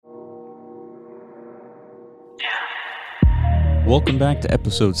Welcome back to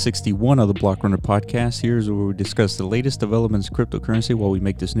episode 61 of the Block Runner podcast. Here's where we discuss the latest developments in cryptocurrency while we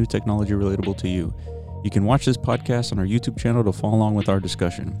make this new technology relatable to you. You can watch this podcast on our YouTube channel to follow along with our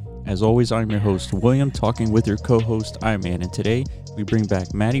discussion. As always, I'm your host, William, talking with your co-host, Iman. And today, we bring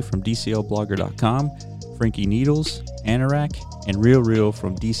back Maddie from DCLblogger.com, Frankie Needles, Anorak, and Real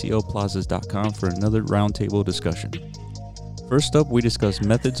from DCLplazas.com for another roundtable discussion. First up, we discuss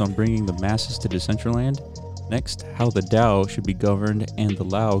methods on bringing the masses to Decentraland. Next, how the DAO should be governed and the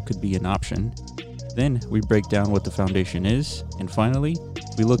LAO could be an option. Then, we break down what the foundation is. And finally,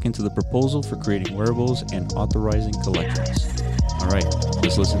 we look into the proposal for creating wearables and authorizing collections. All right,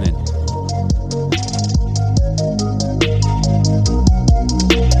 let's listen in.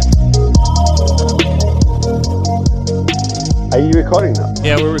 Are you recording now?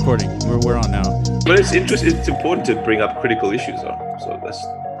 Yeah, we're recording. We're on now. But it's interesting. It's important to bring up critical issues, though. So that's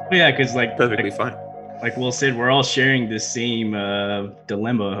because perfectly fine. Like Will said, we're all sharing the same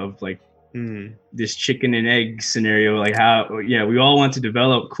dilemma of this chicken and egg scenario. Like we all want to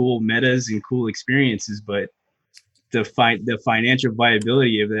develop cool metas and cool experiences, but the financial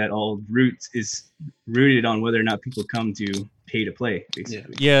viability of that all is rooted on whether or not people come to pay to play,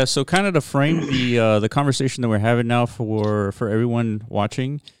 basically. Yeah. So kind of to frame the conversation that we're having now for everyone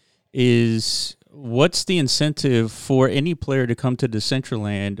watching is, what's the incentive for any player to come to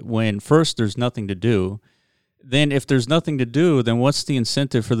Decentraland when first there's nothing to do? Then if there's nothing to do, then what's the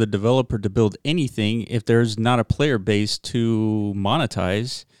incentive for the developer to build anything if there's not a player base to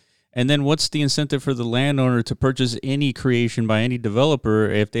monetize? And then what's the incentive for the landowner to purchase any creation by any developer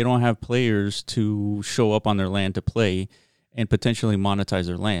if they don't have players to show up on their land to play and potentially monetize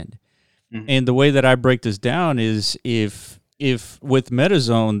their land? Mm-hmm. And the way that I break this down is if with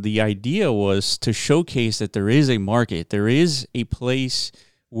MetaZone, the idea was to showcase that there is a market, there is a place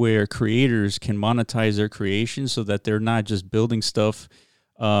where creators can monetize their creation so that they're not just building stuff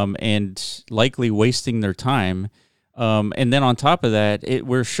and likely wasting their time. And then on top of that,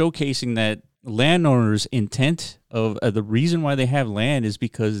 we're showcasing that landowners' intent of the reason why they have land is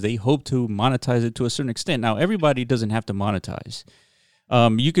because they hope to monetize it to a certain extent. Now, everybody doesn't have to monetize.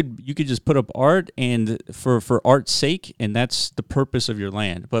 You could just put up art and for art's sake, and that's the purpose of your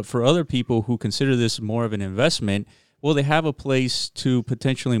land. But for other people who consider this more of an investment, well, they have a place to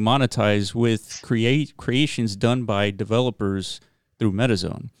potentially monetize with creations done by developers through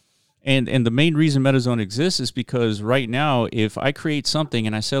MetaZone. And the main reason MetaZone exists is because right now, if I create something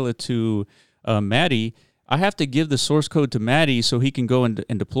and I sell it to Maddie, I have to give the source code to Maddie so he can go and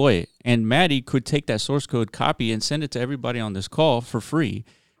deploy it. And Maddie could take that source code, copy, and send it to everybody on this call for free,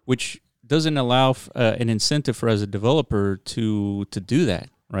 which doesn't allow an incentive for as a developer to do that,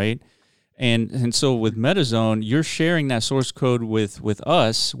 right? And so with MetaZone, you're sharing that source code with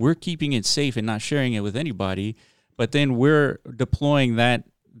us. We're keeping it safe and not sharing it with anybody. But then we're deploying that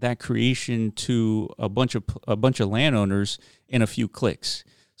creation to a bunch of landowners in a few clicks.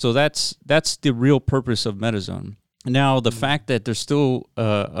 So that's the real purpose of MetaZone. Now, the fact that there's still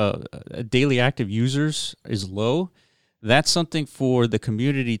daily active users is low, that's something for the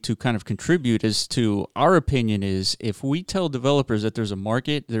community to kind of contribute. As to our opinion is, if we tell developers that there's a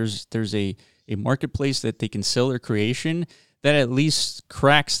market, there's a marketplace that they can sell their creation, that at least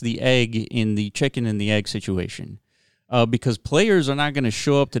cracks the egg in the chicken and the egg situation. Because players are not going to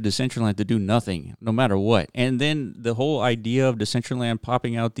show up to Decentraland to do nothing, no matter what. And then the whole idea of Decentraland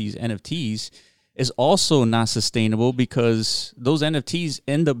popping out these NFTs is also not sustainable because those NFTs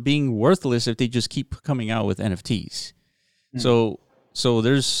end up being worthless if they just keep coming out with NFTs. Mm. So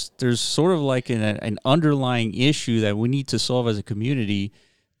there's sort of like an underlying issue that we need to solve as a community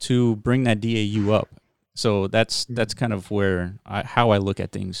to bring that DAU up. So that's kind of how I look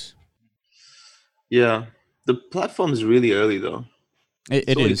at things. Yeah. The platform is really early, though.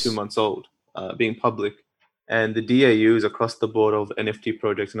 It's only is 2 months old, being public. And the DAUs across the board of NFT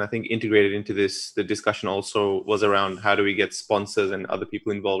projects, and I think integrated into this, the discussion also was around how do we get sponsors and other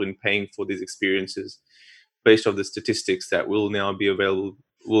people involved in paying for these experiences based on the statistics that will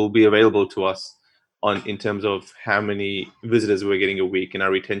be available to us in terms of how many visitors we're getting a week and our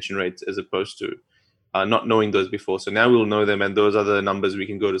retention rates, as opposed to not knowing those before. So now we'll know them, and those are the numbers we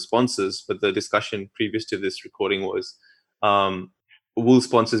can go to sponsors. But the discussion previous to this recording was, will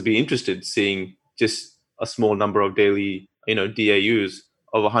sponsors be interested seeing just a small number of daily, DAUs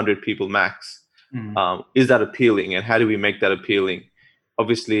of 100 people max? Is that appealing, and how do we make that appealing?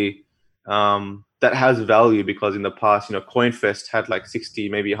 Obviously, that has value because in the past, CoinFest had like 60,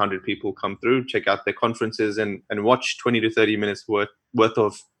 maybe 100 people come through, check out their conferences and watch 20 to 30 minutes worth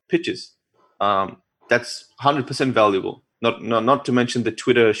of pitches. That's 100% valuable. Not to mention the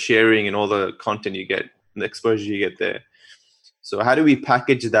Twitter sharing and all the content you get, and the exposure you get there. So how do we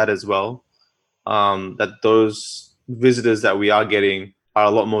package that as well? That those visitors that we are getting are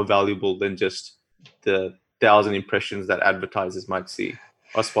a lot more valuable than just the 1,000 impressions that advertisers might see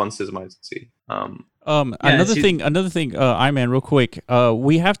or sponsors might see. Another thing, Iman, real quick.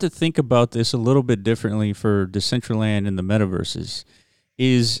 We have to think about this a little bit differently for Decentraland and the metaverses.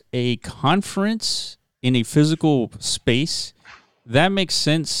 Is a conference in a physical space that makes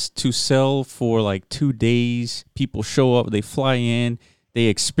sense to sell for like 2 days? People show up, they fly in, they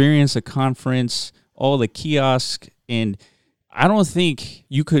experience a conference, all the kiosks, and I don't think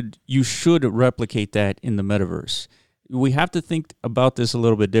you should replicate that in the metaverse. We have to think about this a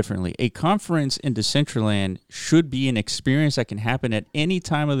little bit differently. A conference in Decentraland should be an experience that can happen at any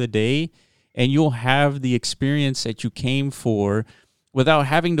time of the day, and you'll have the experience that you came for without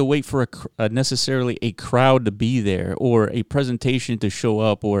having to wait for necessarily a crowd to be there or a presentation to show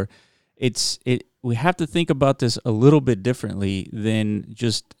up. Or we have to think about this a little bit differently than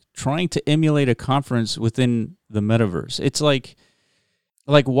just trying to emulate a conference within the metaverse. It's like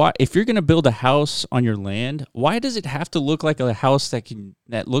why, if you're going to build a house on your land, why does it have to look like a house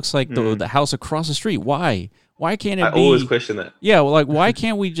that looks like the house across the street? Why can't it be? I always question that. Yeah, well, like why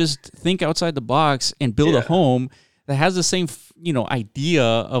can't we just think outside the box and build a home that has the same idea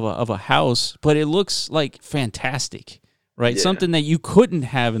of a house, but it looks like fantastic, right? Yeah. Something that you couldn't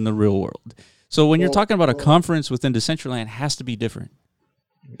have in the real world. So when you're talking about a conference within Decentraland, it has to be different.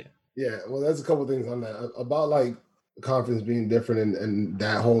 Yeah, well, there's a couple things on that about like the conference being different and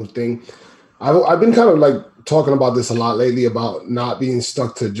that whole thing. I've been kind of like talking about this a lot lately about not being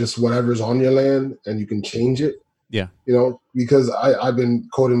stuck to just whatever's on your land and you can change it. Yeah, because I've been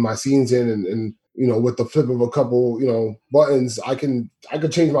coding my scenes in and with the flip of a couple buttons, I could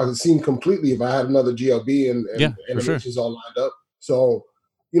change my scene completely if I had another GLB and animations all lined up. So.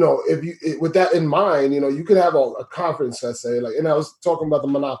 If you with that in mind, you could have a conference, let's say, like, and I was talking about the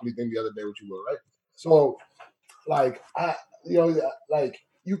Monopoly thing the other day with you, Will, right? So, like,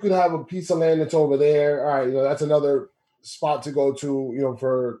 you could have a piece of land that's over there. All right, that's another spot to go to,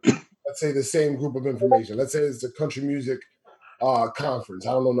 for let's say the same group of information. Let's say it's a country music conference.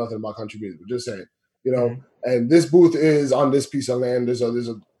 I don't know nothing about country music, but just saying, and this booth is on this piece of land. There's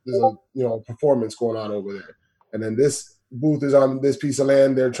a performance going on over there, and then this booth is on this piece of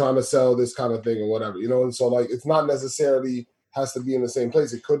land. They're trying to sell this kind of thing or whatever, and so like it's not necessarily has to be in the same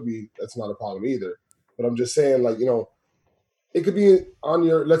place. It could be. That's not a problem either. But I'm just saying, like, it could be on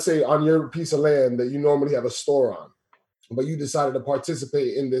your piece of land that you normally have a store on, but you decided to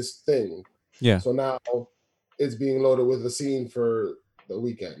participate in this thing. Yeah. So now it's being loaded with a scene for the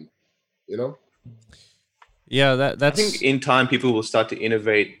weekend. Yeah, that's. I think in time people will start to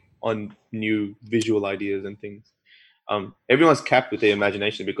innovate on new visual ideas and things. Everyone's capped with their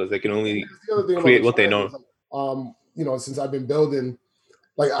imagination because they can only create what they know. Since I've been building,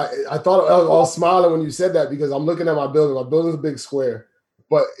 like I thought I was all smiling when you said that because I'm looking at my building. My building's a big square,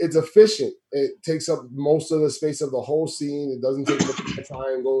 but it's efficient. It takes up most of the space of the whole scene. It doesn't take up the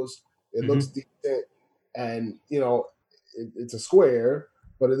triangles. It looks decent, and it's a square,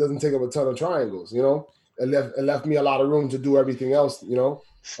 but it doesn't take up a ton of triangles. It left me a lot of room to do everything else.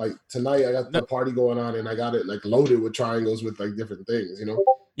 Like tonight, I got the party going on, and I got it like loaded with triangles with like different things,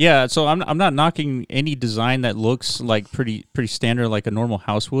 Yeah, so I'm not knocking any design that looks like pretty standard, like a normal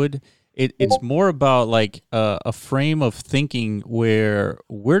house would. It's more about like a frame of thinking where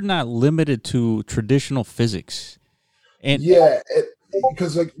we're not limited to traditional physics, and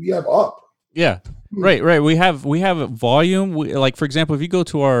because like we have up. Yeah, right. We have volume. Like for example, if you go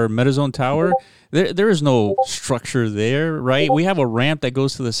to our MetaZone tower, there is no structure there, right? We have a ramp that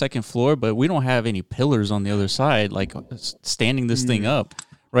goes to the second floor, but we don't have any pillars on the other side, like standing this thing up,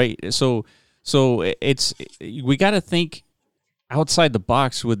 right? So we got to think outside the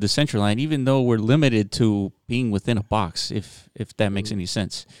box with Decentraland, even though we're limited to being within a box, if that makes any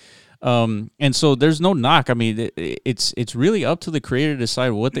sense. And so there's no knock. I mean, it's really up to the creator to decide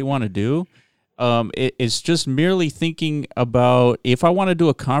what they want to do. It's just merely thinking about, if I want to do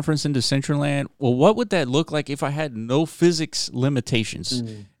a conference in Decentraland, well, what would that look like if I had no physics limitations?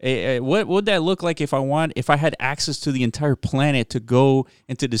 What would that look like if I had access to the entire planet to go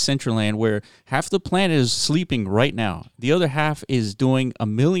into Decentraland, where half the planet is sleeping right now, the other half is doing a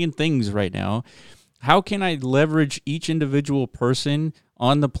million things right now? How can I leverage each individual person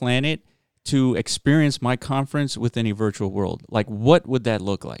on the planet to experience my conference within a virtual world? Like, what would that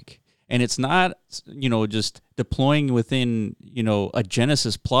look like? And it's not, just deploying within, a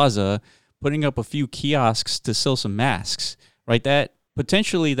Genesis Plaza, putting up a few kiosks to sell some masks, right? That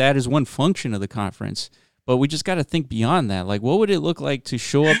potentially that is one function of the conference, but we just got to think beyond that. Like, what would it look like to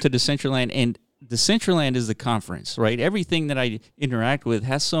show up to Decentraland and Decentraland is the conference, right? Everything that I interact with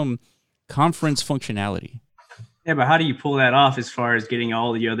has some conference functionality. Yeah, but how do you pull that off as far as getting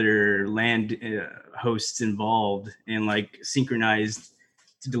all the other land hosts involved and like synchronized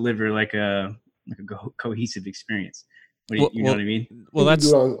to deliver like a cohesive experience? You know what I mean? Well, that's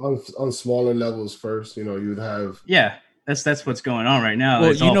do it on smaller levels first. You know, you'd have that's what's going on right now.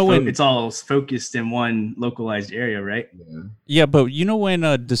 Well, it's all focused in one localized area, right? Yeah, but you know when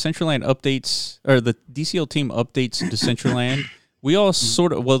Decentraland updates or the DCL team updates Decentraland, we all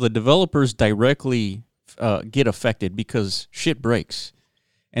the developers directly get affected because shit breaks.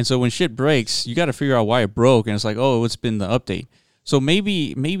 And so when shit breaks, you got to figure out why it broke, and it's like, oh, it's been the update. So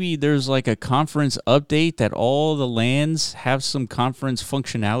maybe there's like a conference update that all the lands have some conference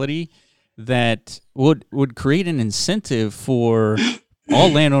functionality that would create an incentive for all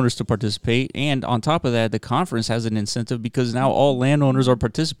landowners to participate, and on top of that, the conference has an incentive because now all landowners are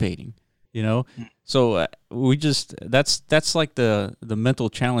participating. You know, so that's like the mental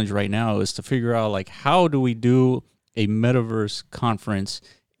challenge right now is to figure out like how do we do a metaverse conference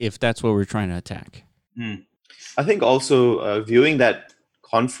if that's what we're trying to attack. I think also viewing that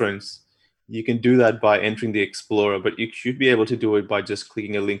conference, you can do that by entering the Explorer, but you should be able to do it by just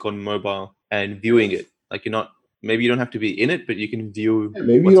clicking a link on mobile and viewing it. Like maybe you don't have to be in it, but you can view.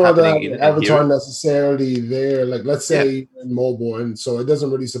 Maybe you don't have to have an avatar necessarily there. Like let's say in mobile, and so it doesn't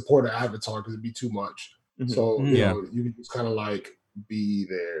really support an avatar because it'd be too much. Mm-hmm. So you know, you can just kind of like be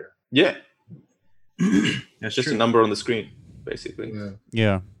there. Yeah, that's just a number on the screen, basically.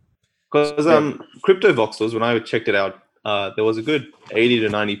 Yeah. Because Crypto Voxels, when I checked it out, there was a good 80 to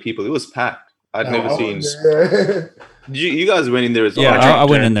 90 people. It was packed. I'd never seen. You guys went in there as well. Yeah, I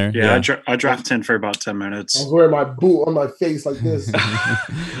went in there. Yeah, I dropped in for about 10 minutes. I was wearing my boot on my face like this.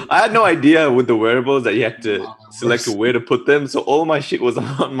 I had no idea with the wearables that you had to select where to put them. So all my shit was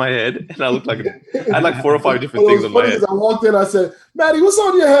on my head, and I looked like I had like 4 or 5 different things on my head. I walked in, I said, "Maddie, what's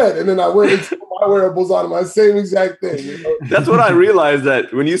on your head?" And then I went and put my wearables on my same exact thing. You know? That's when I realized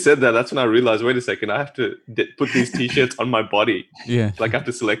that when you said that. That's when I realized. Wait a second, I have to put these t-shirts on my body. Yeah, like I have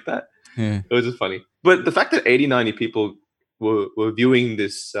to select that. Yeah. It was just funny. But the fact that 80, 90 people were viewing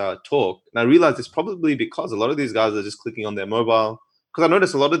this talk, and I realized it's probably because a lot of these guys are just clicking on their mobile. Because I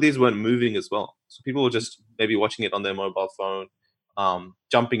noticed a lot of these weren't moving as well. So people were just maybe watching it on their mobile phone,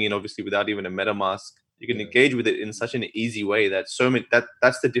 jumping in obviously without even a MetaMask. You can engage with it in such an easy way that's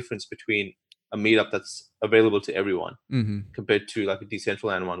the difference between a meetup that's available to everyone compared to like a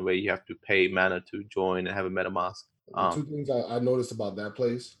Decentraland one where you have to pay mana to join and have a MetaMask. Two things I noticed about that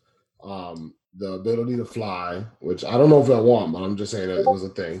place. The ability to fly, which I don't know if I want, but I'm just saying that it was a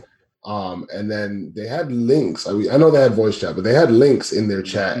thing. And then they had links. I know they had voice chat, but they had links in their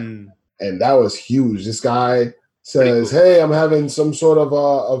chat, and that was huge. This guy says, "Hey, I'm having some sort of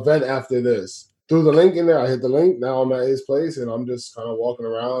event after this." Threw the link in there. I hit the link. Now I'm at his place, and I'm just kind of walking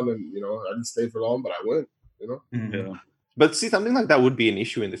around. And I didn't stay for long, but I went. Yeah. But see, something like that would be an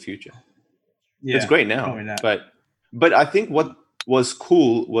issue in the future. Yeah, it's great now, but I think what was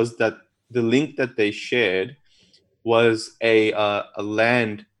cool was that the link that they shared was a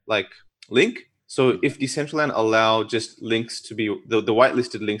land like link. So if Decentraland allow just links to be the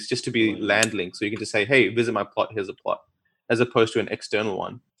whitelisted links just to be land links, so you can just say, "Hey, visit my plot. Here's a plot," as opposed to an external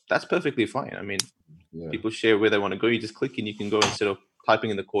one. That's perfectly fine. I mean, people share where they want to go. You just click and you can go instead of typing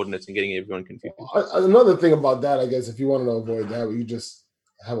in the coordinates and getting everyone confused. Another thing about that, I guess, if you want to avoid that, you just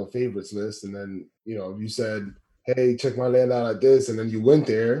have a favorites list, and then you said, "Hey, check my land out at this," and then you went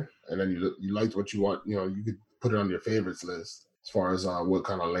there, and then you liked what you want. You could put it on your favorites list as far as what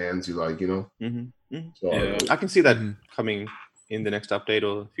kind of lands you like. So I can see that coming in the next update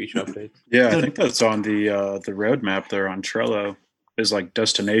or future updates. Yeah, I think that's on the roadmap there on Trello. Is like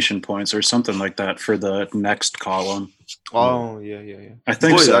destination points or something like that for the next column. Oh yeah. I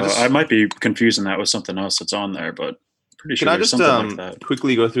think so. I might be confusing that with something else that's on there, but pretty sure there's something like that.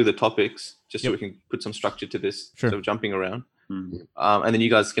 Quickly go through the topics just so we can put some structure to this instead of jumping around. And then you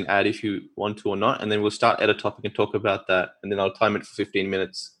guys can add if you want to or not, and then we'll start at a topic and talk about that, and then I'll time it for 15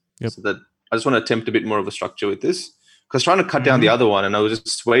 minutes. So that I just want to attempt a bit more of a structure with this, because trying to cut down the other one, and I was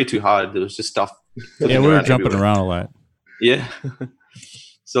just way too hard. There was just stuff. Yeah, we were jumping around a lot. Yeah.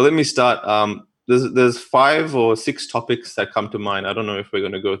 So let me start. There's 5 or 6 topics that come to mind. I don't know if we're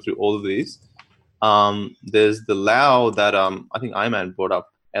going to go through all of these. There's the Lao that I think Iman brought up,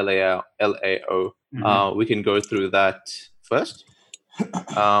 LAO. We can go through that first.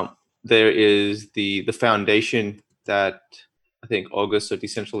 There is the foundation that I think August or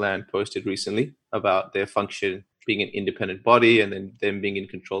Decentraland posted recently about their function being an independent body and then them being in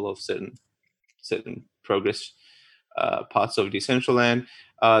control of certain progress. parts of Decentraland.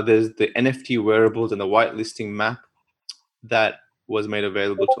 There's the NFT wearables and the whitelisting map that was made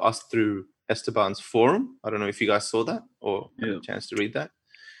available to us through Esteban's forum. I don't know if you guys saw that or had a chance to read that.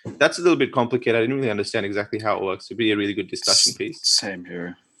 That's a little bit complicated. I didn't really understand exactly how it works. It'd be a really good discussion piece. Same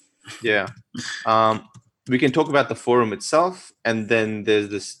here. Yeah. We can talk about the forum itself, and then there's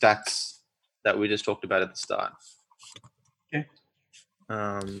the stats that we just talked about at the start. Okay.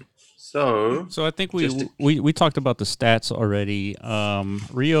 So I think we talked about the stats already.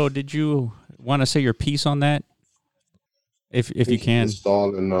 Rio, did you want to say your piece on that? If you can.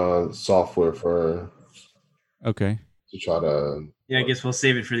 Installing software for. Okay. To try to. Yeah, I guess we'll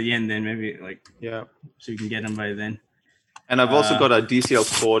save it for the end then. Maybe so you can get them by then. And I've also got a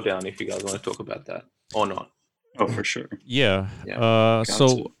DCL core down if you guys want to talk about that or not. Oh, for sure. Yeah.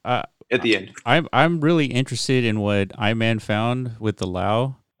 So at the end, I'm really interested in what Iman found with the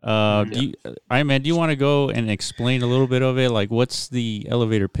Lao. Iman, do you want to go and explain a little bit of it? Like, what's the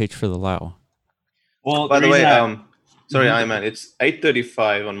elevator pitch for the Lao? Well, by the way, sorry, Iman, it's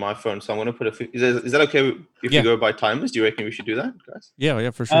 8:35 on my phone, so I'm going to put is that okay if you go by timers? Do you reckon we should do that, guys? Yeah,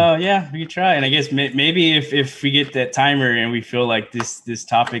 for sure. Yeah, we could try. And I guess maybe if we get that timer and we feel like this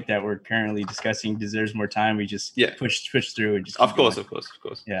topic that we're currently discussing deserves more time, we just push through and just of course.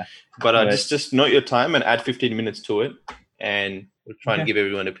 Yeah. But just note your time and add 15 minutes to it, and we'll try and give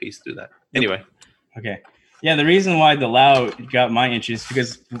everyone a piece to do that. Anyway. Okay. Yeah, the reason why the Lao got my interest,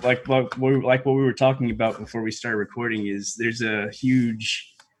 because like what we were talking about before we started recording, is there's a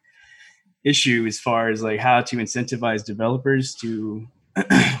huge issue as far as like how to incentivize developers to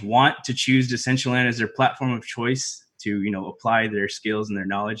want to choose Decentraland as their platform of choice to, apply their skills and their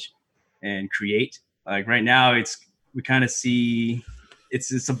knowledge and create. Like right now, we kind of see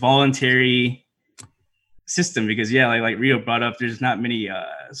it's a voluntary system because like Rio brought up, there's not many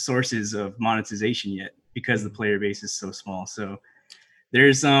sources of monetization yet, because the player base is so small. So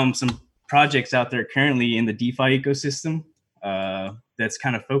there's some projects out there currently in the DeFi ecosystem that's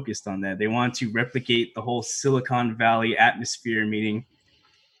kind of focused on that. They want to replicate the whole Silicon Valley atmosphere, meaning,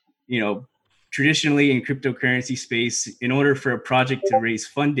 traditionally in cryptocurrency space, in order for a project to raise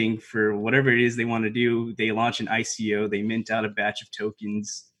funding for whatever it is they want to do, they launch an ICO, they mint out a batch of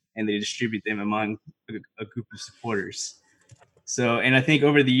tokens, and they distribute them among a group of supporters. So, and I think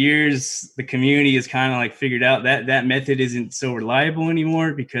over the years, the community has kind of like figured out that that method isn't so reliable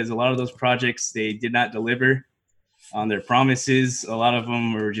anymore, because a lot of those projects, they did not deliver on their promises. A lot of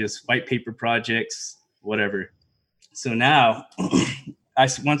them were just white paper projects, whatever. So now,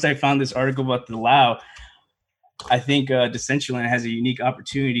 once I found this article about the Lao, I think Decentraland has a unique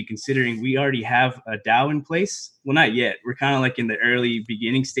opportunity, considering we already have a DAO in place. Well, not yet. We're kind of like in the early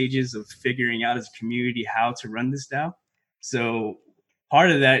beginning stages of figuring out as a community how to run this DAO. So part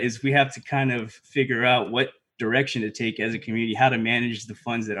of that is we have to kind of figure out what direction to take as a community, how to manage the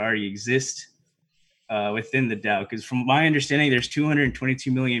funds that already exist within the DAO. Because from my understanding, there's 222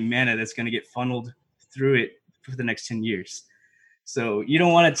 million mana that's going to get funneled through it for the next 10 years. So you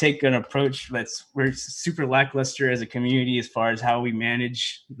don't want to take an approach we're super lackluster as a community as far as how we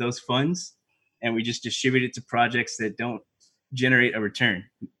manage those funds, and we just distribute it to projects that don't generate a return.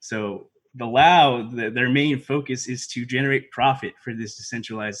 So the Lao, their main focus is to generate profit for this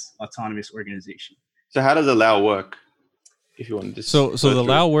decentralized autonomous organization. So how does the Lao work? If you want to so the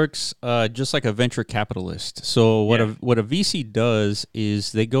Lao works just like a venture capitalist. So what a VC does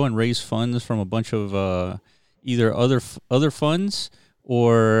is they go and raise funds from a bunch of either other funds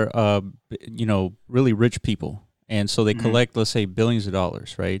or really rich people, and so they collect, let's say, billions of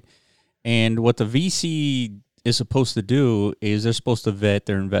dollars, right? And what the VC is supposed to do is they're supposed to vet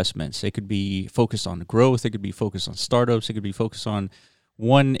their investments. They could be focused on growth. They could be focused on startups. They could be focused on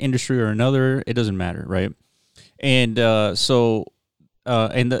one industry or another. It doesn't matter, right? And the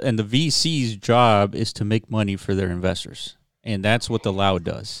VC's job is to make money for their investors, and that's what the Lao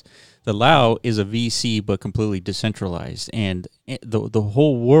does. The Lao is a VC, but completely decentralized, and the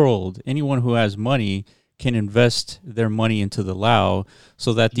whole world, anyone who has money, can invest their money into the Lao,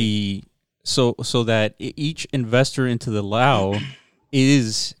 so that so that each investor into the Lao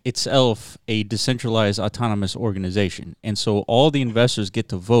is itself a decentralized autonomous organization. And so all the investors get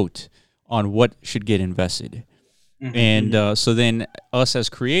to vote on what should get invested. And so then us as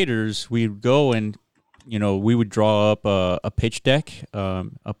creators, we would go and, we would draw up a pitch deck,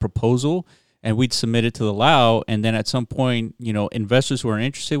 a proposal, and we'd submit it to the Lao. And then at some point, investors who are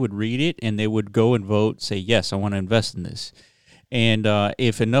interested would read it, and they would go and vote, say, yes, I want to invest in this. And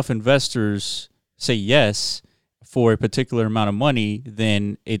if enough investors say yes for a particular amount of money,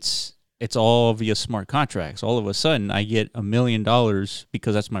 then it's all via smart contracts. All of a sudden, I get $1 million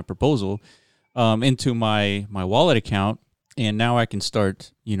because that's my proposal into my wallet account, and now I can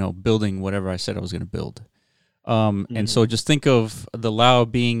start, building whatever I said I was going to build. And so just think of the Lao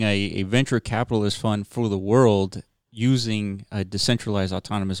being a venture capitalist fund for the world using a decentralized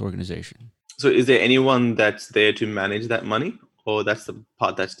autonomous organization. So is there anyone that's there to manage that money, or that's the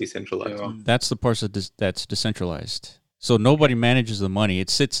part that's decentralized? Yeah. That's the part that's decentralized. So nobody manages the money. It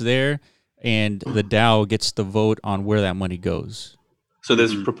sits there, and the DAO gets to vote on where that money goes. So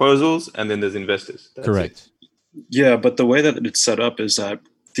there's proposals, and then there's investors. That's Correct. it. Yeah, but the way that it's set up is that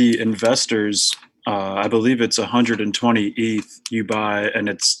the investors, I believe it's 120 ETH you buy, and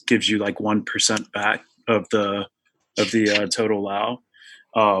it gives you like 1% back of the total Lao.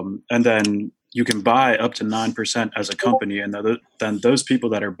 And then you can buy up to 9% as a company, and then those people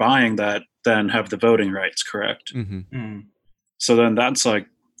that are buying that then have the voting rights, correct? So then that's like,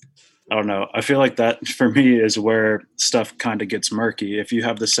 I don't know. I feel like that for me is where stuff kind of gets murky. If you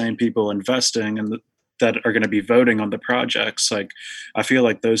have the same people investing and that are going to be voting on the projects, like I feel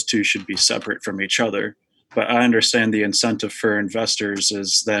like those two should be separate from each other. But I understand the incentive for investors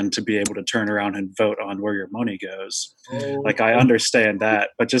is then to be able to turn around and vote on where your money goes. Like I understand that,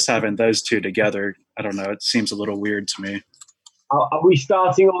 but just having those two together, I don't know, it seems a little weird to me. Are we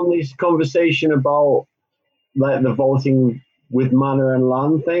starting on this conversation about like the voting with manor and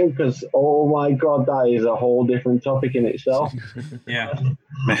land thing? Because oh my god, that is a whole different topic in itself. Yeah.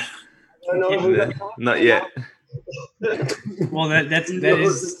 I don't know if we got time. Not yet. Well, that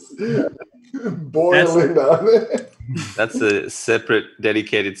is boiling down. That's a separate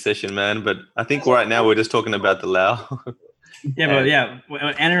dedicated session, man. But I think right now we're just talking about the Lao. Yeah, but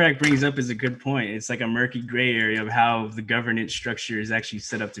what Anurag brings up is a good point. It's like a murky gray area of how the governance structure is actually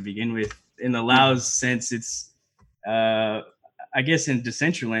set up to begin with. In the Lao's sense, it's, I guess in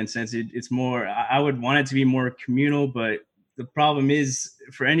Decentraland sense, it's more, I would want it to be more communal, but the problem is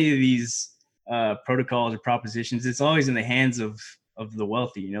for any of these protocols or propositions, it's always in the hands of the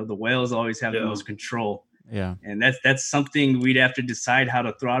wealthy. The whales always have the most control. Yeah, and that's something we'd have to decide how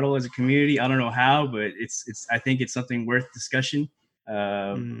to throttle as a community. I don't know how, but it's I think it's something worth discussion.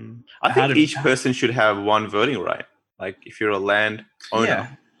 I think each person should have one voting right. Like if you're a land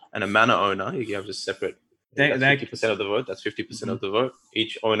owner and a manor owner, you have just separate. That's 50% of the vote. That's 50% of the vote.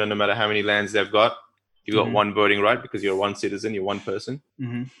 Each owner, no matter how many lands they've got, you've got one voting right because you're one citizen, you're one person.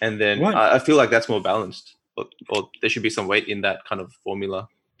 And then I feel like that's more balanced. Or there should be some weight in that kind of formula.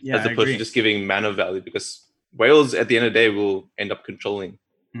 As opposed to just giving manor value, because whales at the end of the day will end up controlling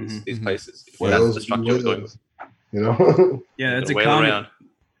these places. That's the structure we're going with. Yeah,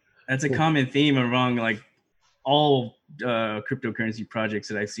 that's a common theme among like all cryptocurrency projects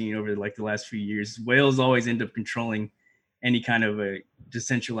that I've seen over like the last few years. Whales always end up controlling any kind of a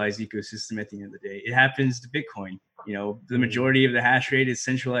decentralized ecosystem at the end of the day. It happens to Bitcoin. The majority of the hash rate is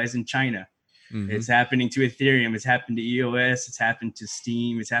centralized in China. It's happening to Ethereum. It's happened to EOS. It's happened to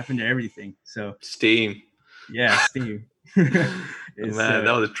Steam. It's happened to everything. So Steam. Yeah, Steam. Man,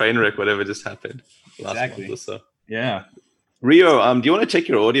 that was a train wreck, whatever just happened last month or so. Yeah. Rio, do you want to check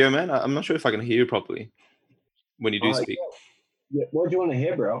your audio, man? I'm not sure if I can hear you properly when you do speak. Yeah. What do you want to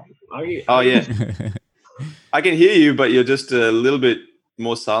hear, bro? Yeah. I can hear you, but you're just a little bit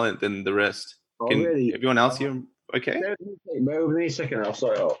more silent than the rest. Can everyone else hear him okay? Bear with me a second. I'll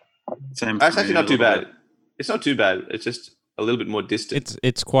start off. That's actually not too bad. It's not too bad. It's just a little bit more distant.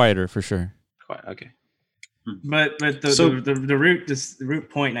 It's quieter for sure. Quiet, okay. But the root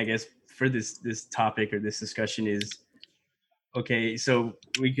point, I guess, for this topic or this discussion is, okay, so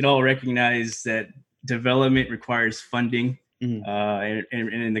we can all recognize that development requires funding, and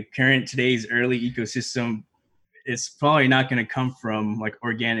in the current today's early ecosystem, it's probably not going to come from like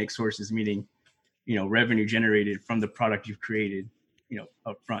organic sources, meaning revenue generated from the product you've created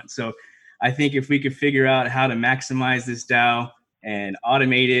up front. So I think if we could figure out how to maximize this DAO and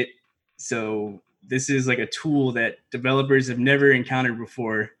automate it, so this is like a tool that developers have never encountered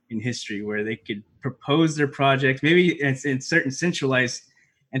before in history, where they could propose their project, maybe in certain centralized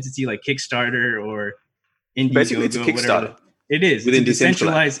entity like Kickstarter or Indiegogo. Basically, it's a Kickstarter. It is. Within It's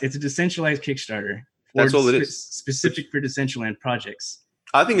a decentralized Kickstarter. That's all it is. Specific for Decentraland projects.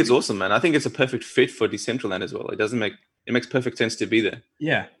 I think it's awesome, man. I think it's a perfect fit for Decentraland as well. It makes perfect sense to be there.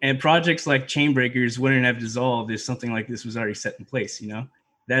 Yeah, and projects like Chainbreakers wouldn't have dissolved if something like this was already set in place.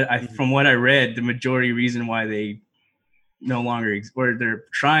 From what I read, the majority reason why they no longer or they're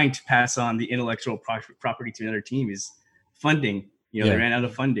trying to pass on the intellectual property to another team is funding. They ran out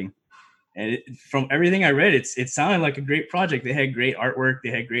of funding, and from everything I read, it sounded like a great project. They had great artwork,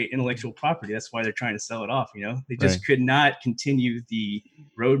 they had great intellectual property. That's why they're trying to sell it off. They just could not continue the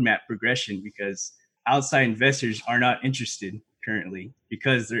roadmap progression because outside investors are not interested currently,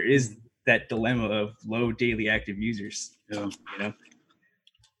 because there is that dilemma of low daily active users. Yeah. You know,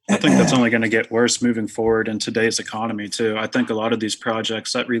 I think that's only going to get worse moving forward in today's economy too. I think a lot of these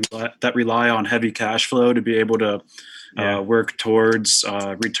projects that rely on heavy cash flow to be able to work towards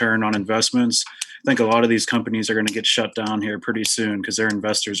return on investments. I think a lot of these companies are going to get shut down here pretty soon because their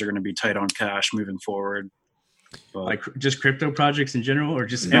investors are going to be tight on cash moving forward. But, like just crypto projects in general, or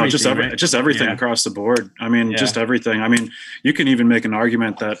just everything, just everything across the board. I mean, just everything. I mean, you can even make an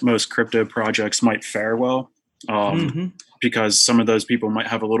argument that most crypto projects might fare well because some of those people might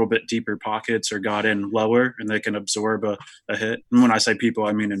have a little bit deeper pockets or got in lower and they can absorb a hit. And when I say people,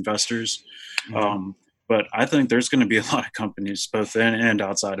 I mean investors. But I think there's going to be a lot of companies, both in and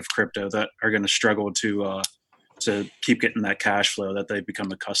outside of crypto, that are going to struggle to keep getting that cash flow that they've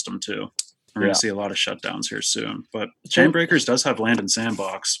become accustomed to. We're going to see a lot of shutdowns here soon. But Chainbreakers does have land in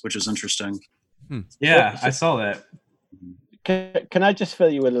Sandbox, which is interesting. Yeah, I saw that. Can I just fill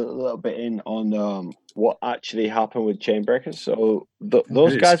you in a little bit in on what actually happened with Chainbreakers? So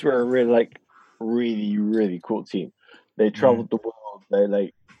those guys were a really cool team. They traveled the world.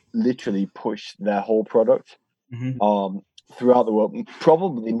 They literally pushed their whole product throughout the world,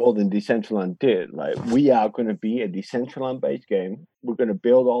 probably more than Decentraland did. Like, we are going to be a Decentraland based game. We're going to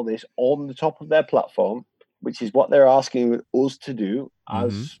build all this on the top of their platform, which is what they're asking us to do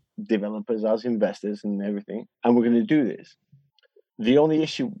as developers, as investors and everything. And we're going to do this. The only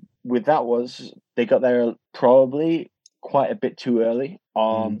issue with that was they got there probably quite a bit too early.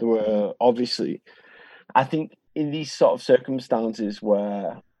 There were obviously, I think in these sort of circumstances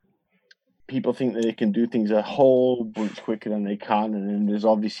where people think that they can do things a whole bunch quicker than they can, and then there's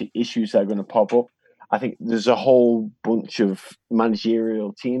obviously issues that are going to pop up. I think there's a whole bunch of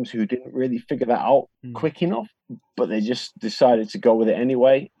managerial teams who didn't really figure that out quick enough, but they just decided to go with it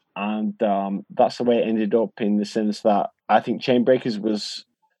anyway. And that's the way it ended up, in the sense that I think Chainbreakers was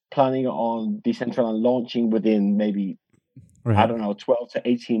planning on Decentraland launching within maybe, I don't know, 12 to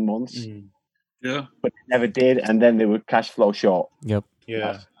 18 months. Yeah. But it never did, and then they were cash flow short. Yep.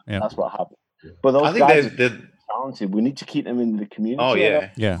 That's what happened. But those guys are talented. We need to keep them in the community. Oh, yeah.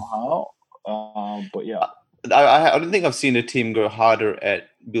 But yeah. I don't think I've seen a team go harder at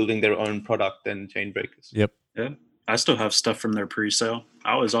building their own product than Chainbreakers. Yep. Yeah. I still have stuff from their pre-sale.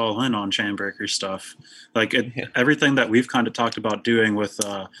 I was all in on Chainbreaker stuff. Like everything that we've kind of talked about doing with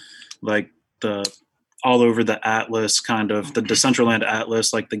like the all over the Atlas, kind of the Decentraland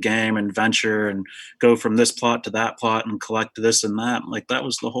Atlas, like the game and venture and go from this plot to that plot and collect this and that. Like that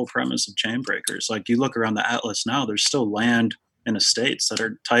was the whole premise of Chainbreakers. Like you look around the Atlas now, there's still land and estates that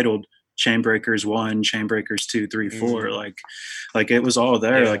are titled Chainbreakers 1, Chainbreakers 2, 3, 4. Like it was all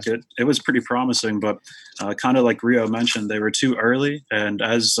there. Like it was pretty promising, but kind of like Rio mentioned, they were too early. And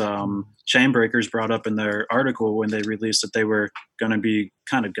as Chainbreakers brought up in their article when they released that they were going to be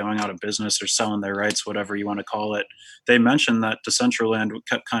kind of going out of business or selling their rights, whatever you want to call it, they mentioned that Decentraland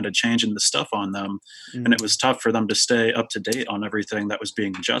kept kind of changing the stuff on them, and it was tough for them to stay up to date on everything that was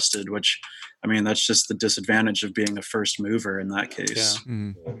being adjusted, which, I mean, that's just the disadvantage of being a first mover in that case.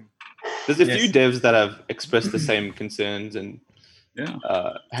 There's a few devs that have expressed the same concerns and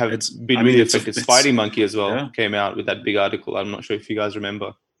have been really affected. Spidey Monkey as well came out with that big article. I'm not sure if you guys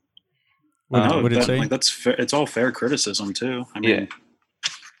remember. What did it say? Like, that's fair. It's all fair criticism too. I mean,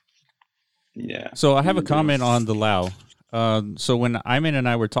 So I have a comment on the Lao. So when Ayman and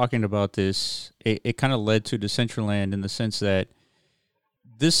I were talking about this, it kind of led to Decentraland in the sense that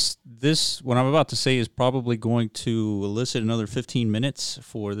this what I'm about to say is probably going to elicit another 15 minutes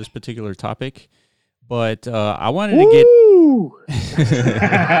for this particular topic. But I wanted to get.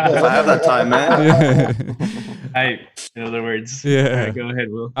 I have that time, man. In other words, right, go ahead,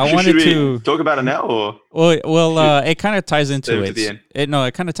 Will. I wanted to talk about it now, or it kind of ties into it.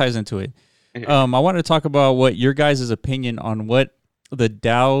 It kind of ties into it. I wanted to talk about what your guys' opinion on what the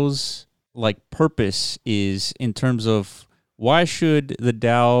DAO's like purpose is in terms of why should the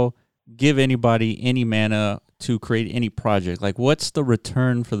DAO give anybody any mana to create any project? Like, what's the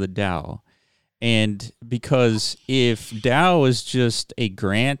return for the DAO? And because if DAO is just a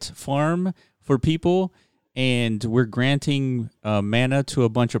grant farm for people and we're granting mana to a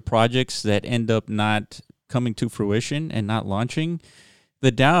bunch of projects that end up not coming to fruition and not launching,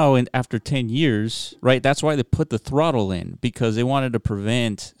 the DAO, after 10 years, right, that's why they put the throttle in, because they wanted to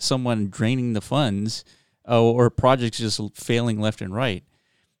prevent someone draining the funds or projects just failing left and right.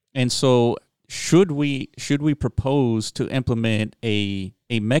 And so should we propose to implement a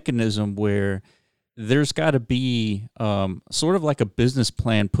mechanism where there's got to be sort of like a business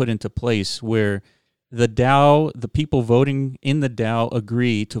plan put into place where the DAO, the people voting in the DAO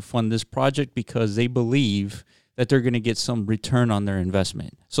agree to fund this project because they believe that they're going to get some return on their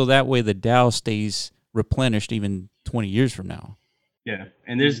investment. So that way the DAO stays replenished even 20 years from now. Yeah,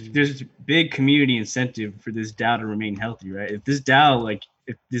 and there's big community incentive for this DAO to remain healthy, right? If this DAO, like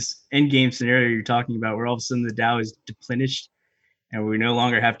if this end game scenario you're talking about, where all of a sudden the DAO is deplenished and we no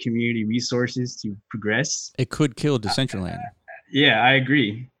longer have community resources to progress, it could kill Decentraland. Yeah, I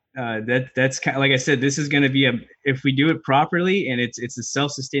agree. That's kind of, like I said, this is going to be if we do it properly and it's a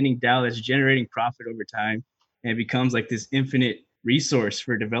self-sustaining DAO that's generating profit over time and it becomes like this infinite resource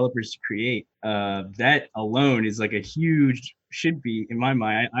for developers to create. That alone is like should be in my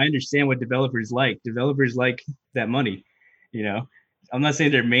mind. I understand what developers like. Developers like that money, you know. I'm not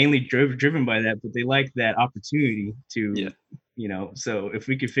saying they're mainly driven by that, but they like that opportunity to, you know. So if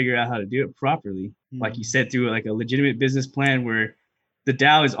we could figure out how to do it properly, like you said, through like a legitimate business plan where the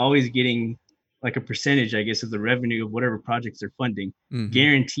DAO is always getting like a percentage, I guess, of the revenue of whatever projects they're funding,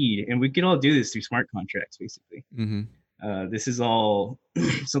 guaranteed. And we can all do this through smart contracts, basically. This is all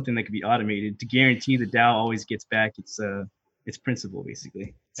something that can be automated to guarantee the DAO always gets back its principal,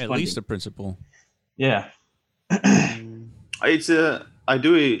 basically. At least the principal. Yeah. I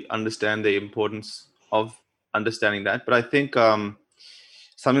do understand the importance of understanding that, but I think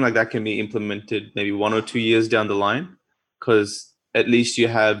something like that can be implemented maybe 1 or 2 years down the line, because at least you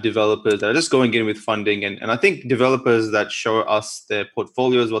have developers that are just going in with funding. And I think developers that show us their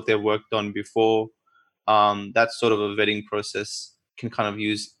portfolios, what they've worked on before, that sort of a vetting process can kind of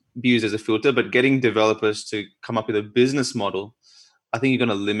be used as a filter. But getting developers to come up with a business model, I think you're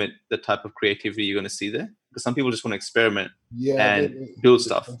going to limit the type of creativity you're going to see there. Because some people just want to experiment and build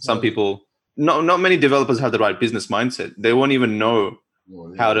stuff. Some people, not many developers have the right business mindset. They won't even know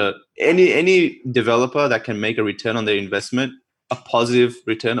how to, any developer that can make a return on their investment, a positive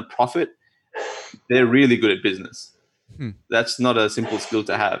return, a profit, they're really good at business. That's not a simple skill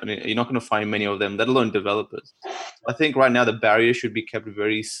to have. And you're not going to find many of them, let alone developers. I think right now the barrier should be kept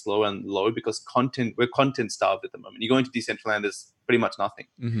very slow and low, because we're content starved at the moment. You go into Decentraland, there's pretty much nothing.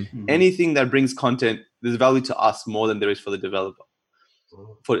 Anything that brings content, there's value to us more than there is for the developer,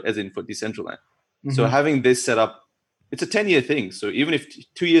 as in for Decentraland. So having this set up, it's a 10-year thing. So even if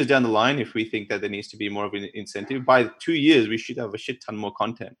 2 years down the line, if we think that there needs to be more of an incentive, by 2 years, we should have a shit ton more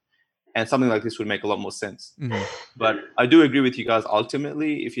content. And something like this would make a lot more sense. But I do agree with you guys.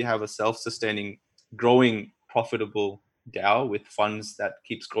 Ultimately, if you have a self-sustaining, growing, profitable DAO with funds that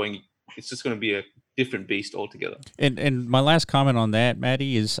keeps growing, it's just going to be a different beast altogether. And my last comment on that,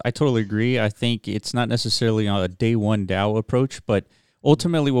 Maddie, is I totally agree. I think it's not necessarily a day one DAO approach, but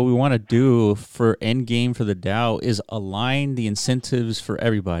ultimately what we want to do for end game for the DAO is align the incentives for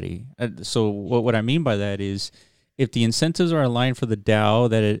everybody. So what I mean by that is, if the incentives are aligned for the DAO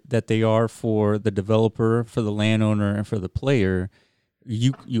that they are for the developer, for the landowner, and for the player,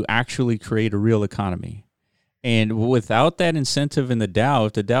 you actually create a real economy. And without that incentive in the DAO,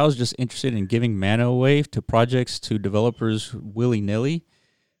 if the DAO is just interested in giving mana away to projects, to developers willy-nilly,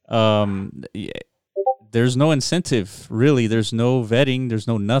 there's no incentive, really. There's no vetting. There's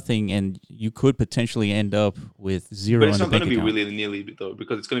no nothing. And you could potentially end up with zero. But it's not going to be willy-nilly, though,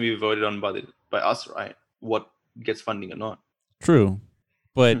 because it's going to be voted on by us, right? What gets funding or not. True.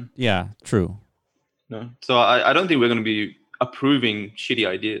 But yeah, true. No. So I don't think we're going to be approving shitty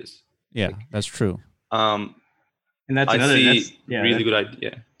ideas. Yeah, that's true. And that's another really good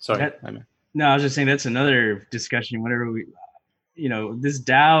idea. Sorry. No, I was just saying that's another discussion. Whenever this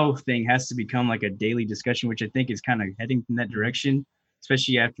DAO thing has to become like a daily discussion, which I think is kind of heading in that direction,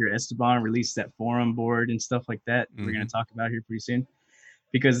 especially after Esteban released that forum board and stuff like that. We're going to talk about here pretty soon.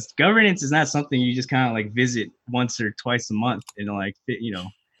 Because governance is not something you just kind of like visit once or twice a month and like,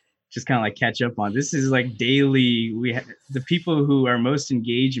 just kind of like catch up on. This is like daily. The people who are most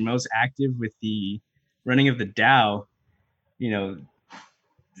engaged and most active with the running of the DAO,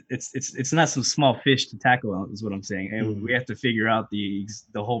 it's not some small fish to tackle, is what I'm saying. And we have to figure out the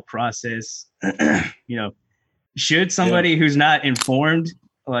whole process. Should somebody who's not informed,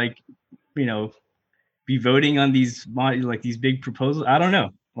 be voting on these big proposals? I don't know.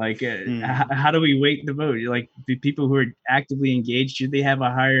 How do we weight the vote? Like, the people who are actively engaged, should they have a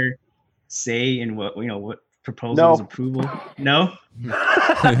higher say in what proposals approval? No. You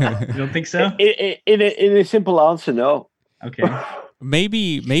don't think so? In a simple answer, no. Okay.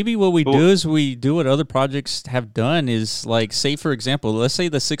 Maybe what we do is we do what other projects have done is, like, say, for example, let's say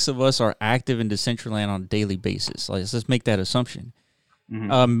the 6 of us are active in Decentraland on a daily basis. Let's make that assumption.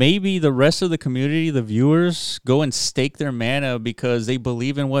 Maybe the rest of the community, the viewers, go and stake their mana because they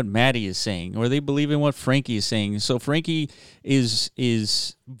believe in what Maddie is saying, or they believe in what Frankie is saying. So Frankie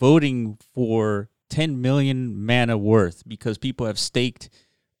is voting for 10 million mana worth because people have staked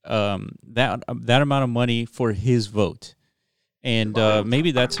that amount of money for his vote, and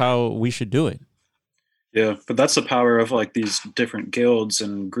maybe that's how we should do it. Yeah, but that's the power of like these different guilds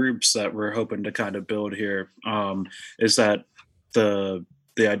and groups that we're hoping to kind of build here. Is that the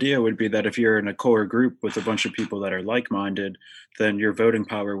idea would be that if you're in a core group with a bunch of people that are like-minded, then your voting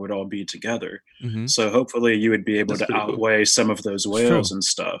power would all be together. Mm-hmm. So hopefully you would be able to outweigh some of those whales and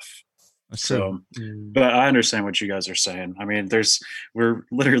stuff. That's true. But I understand what you guys are saying. I mean, we're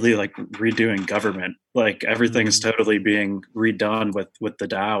literally like redoing government. Like everything is totally being redone with the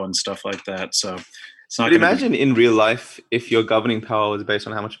DAO and stuff like that. So it's not. But imagine in real life if your governing power was based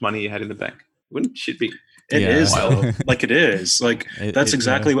on how much money you had in the bank. Wouldn't it be? It is though. Like it is. Like that's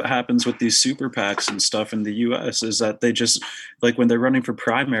exactly what happens with these super PACs and stuff in the US is that they just like when they're running for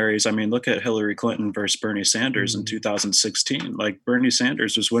primaries. I mean, look at Hillary Clinton versus Bernie Sanders in 2016. Like Bernie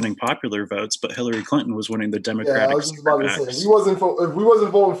Sanders was winning popular votes, but Hillary Clinton was winning the Democratic. Yeah, I was just about to say if we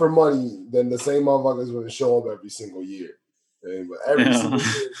wasn't voting for money, then the same motherfuckers would show up every single year. But every single year,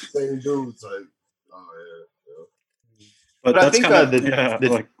 the same dudes like, oh yeah. But that's I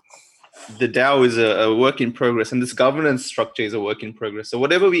think the DAO is a work in progress, and this governance structure is a work in progress. So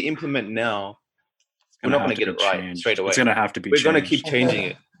whatever we implement now, we're not going to get it right straight away. It's going to have to be. We're going to keep changing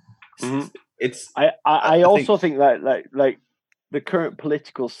it. Mm-hmm. I also think that like the current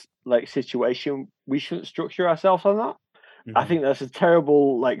political like situation, we shouldn't structure ourselves on that. Mm-hmm. I think that's a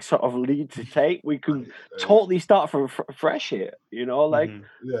terrible like sort of lead to take. We could totally start from fresh here. You know, like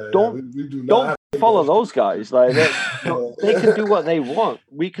don't follow those guys. Like they can do what they want.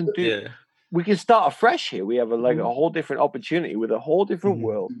 We can do. Yeah. We can start afresh here. We have a whole different opportunity with a whole different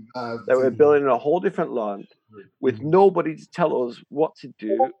world that we're building in a whole different land with nobody to tell us what to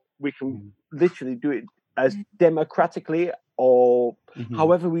do. We can literally do it as democratically or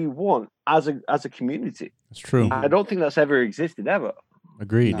however we want as a community. That's true. I don't think that's ever existed ever.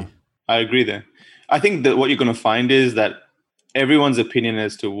 Agreed. No. I agree there. I think that what you're going to find is that everyone's opinion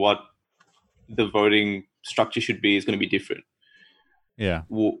as to what the voting structure should be is going to be different. Yeah.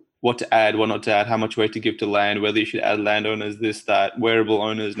 What to add, what not to add, how much weight to give to land, whether you should add landowners, this, that, wearable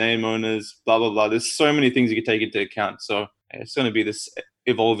owners, name owners, blah, blah, blah. There's so many things you can take into account. So it's going to be this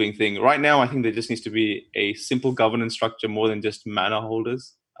evolving thing. Right now, I think there just needs to be a simple governance structure more than just manor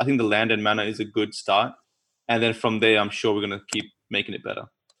holders. I think the land and manor is a good start. And then from there, I'm sure we're going to keep making it better.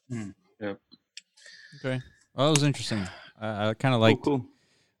 Yeah. Okay. Well, that was interesting. I kind of liked. Cool.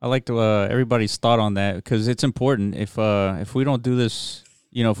 I liked everybody's thought on that because it's important. If we don't do this,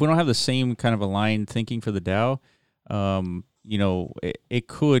 if we don't have the same kind of aligned thinking for the DAO, it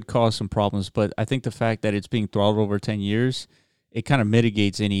could cause some problems. But I think the fact that it's being throttled over 10 years, it kind of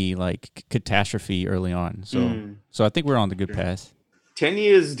mitigates any like catastrophe early on. So I think we're on the good path. 10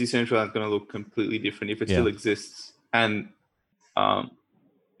 years, Decentraland is going to look completely different if it still exists. And I'm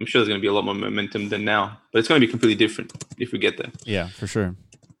sure there's going to be a lot more momentum than now. But it's going to be completely different if we get there. Yeah, for sure.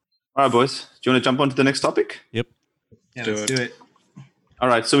 All right, boys. Do you want to jump on to the next topic? Yep. Yeah, let's do it. All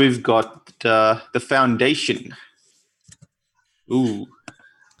right, so we've got the foundation. Ooh.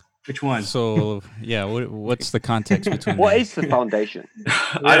 Which one? So, yeah, what's the context between What is the foundation?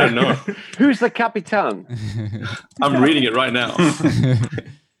 I don't know. Who's the Capitan? I'm reading it right now.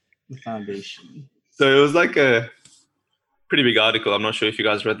 The foundation. So it was like a pretty big article. I'm not sure if you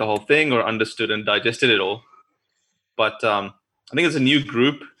guys read the whole thing or understood and digested it all. But I think it's a new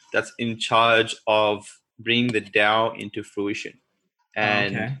group that's in charge of bringing the DAO into fruition.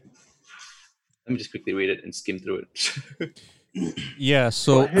 And let me just quickly read it and skim through it. Yeah,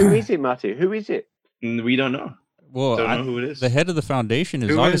 so... Well, who is it, Matty? Who is it? We don't know. Well, don't know who it is. The head of the foundation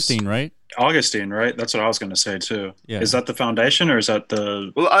is Augustine, right? Augustine, right? That's what I was going to say, too. Yeah. Is that the foundation or is that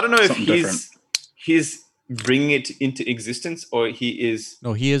the... Well, I don't know if he's bringing it into existence or he is...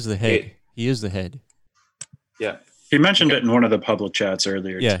 No, he is the head. He is the head. Yeah. He mentioned it in one of the public chats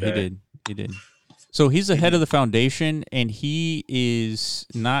earlier today. He did. So he's the head of the foundation, and he is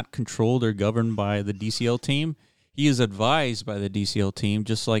not controlled or governed by the DCL team. He is advised by the DCL team,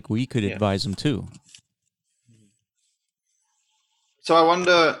 just like we could advise him too. So I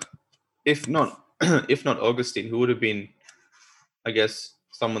wonder if not Augustine, who would have been, I guess,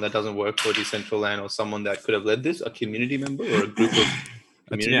 someone that doesn't work for Decentraland or someone that could have led this, a community member or a group of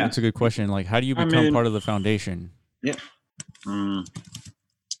community? That's a good question. Like, how do you become part of the foundation? Yeah.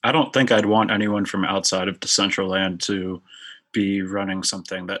 I don't think I'd want anyone from outside of Decentraland to be running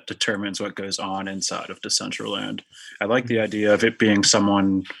something that determines what goes on inside of Decentraland. I like the idea of it being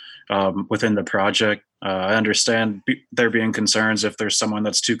someone within the project I understand there being concerns if there's someone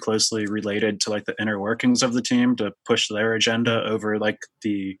that's too closely related to like the inner workings of the team to push their agenda over like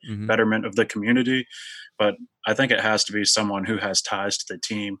the betterment of the community. But I think it has to be someone who has ties to the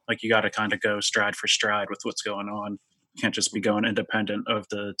team. Like you got to kind of go stride for stride with what's going on. You can't just be going independent of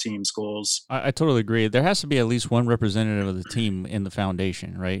the team's goals. I totally agree. There has to be at least one representative of the team in the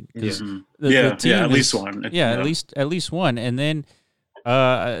foundation, right? The team at least one. At least one. And then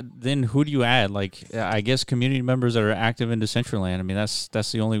who do you add? Like, I guess community members that are active in Decentraland. I mean, that's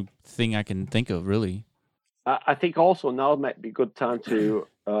the only thing I can think of, really. I think also now might be a good time to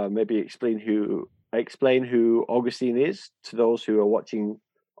maybe explain who Augustine is to those who are watching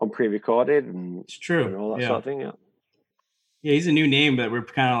on pre-recorded and it's true and all that sort of thing. Yeah, he's a new name that we're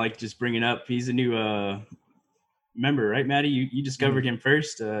kind of like just bringing up. He's a new member, right, Maddie? You discovered him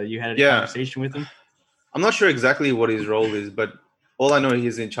first. You had a conversation with him. I'm not sure exactly what his role is, but all I know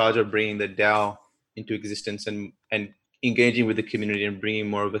he's in charge of bringing the DAO into existence and engaging with the community and bringing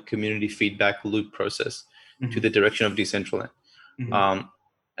more of a community feedback loop process to the direction of Decentraland.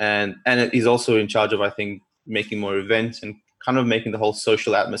 And he's also in charge of, I think, making more events and kind of making the whole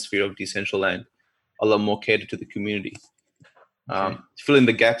social atmosphere of Decentraland a lot more catered to the community. Filling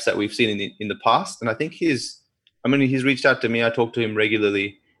the gaps that we've seen in the past. And I think he's reached out to me. I talk to him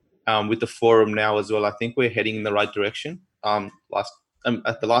regularly with the forum now as well. I think we're heading in the right direction. At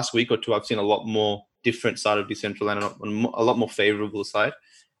the last week or two, I've seen a lot more different side of Decentraland and a lot more favorable side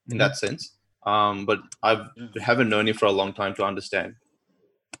in that sense. But I haven't known him for a long time to understand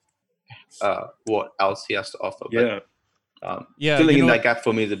what else he has to offer. But, filling in that gap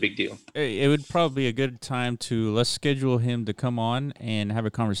for me is a big deal. It would probably be a good time let's schedule him to come on and have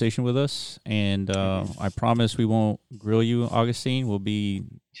a conversation with us. And I promise we won't grill you, Augustine. We'll be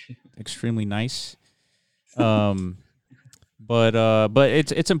extremely nice. But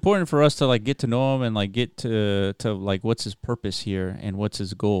it's important for us to like get to know him and like get to like what's his purpose here and what's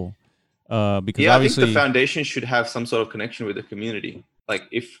his goal. Because obviously I think the foundation should have some sort of connection with the community. Like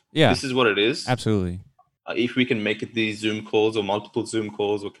if this is what it is, absolutely. If we can make it these Zoom calls or multiple Zoom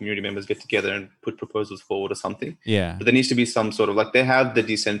calls or community members get together and put proposals forward or something. Yeah. But there needs to be some sort of like they have the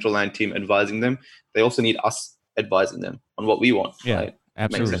Decentraland team advising them. They also need us advising them on what we want. Yeah, right?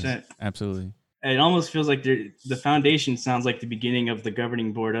 absolutely. Absolutely. It almost feels like the foundation sounds like the beginning of the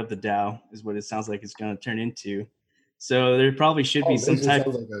governing board of the DAO is what it sounds like it's going to turn into. So there probably should be some type.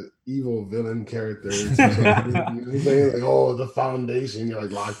 Sounds like an evil villain character. He's like, the foundation. You're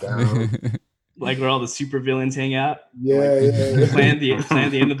like locked down. Like where all the super villains hang out. Yeah. Plan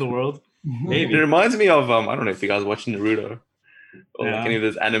the end of the world. Maybe. It reminds me of I don't know if you guys watch Naruto or like any of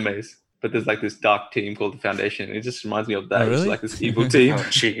those animes, but there's like this dark team called the Foundation. It just reminds me of that. Oh, really? It's like this evil team. Oh,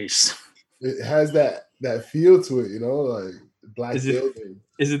 jeez. It has that feel to it, like black building.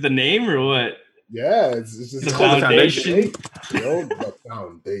 Is it the name or what? Yeah, it's just the Foundation. The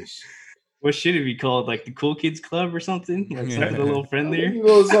Foundation. What should it be called? Like the Cool Kids Club or something? Like something a little friendlier?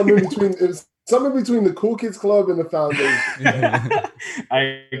 Something between the Cool Kids Club and the Foundation.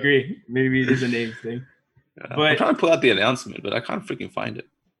 I agree. Maybe it is a name thing. But I'm trying to pull out the announcement, but I can't freaking find it.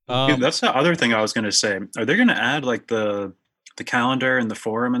 Dude, that's the other thing I was going to say. Are they going to add like the calendar and the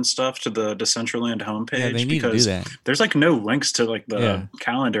forum and stuff to the Decentraland homepage? Yeah, they need to do that. There's like no links to like the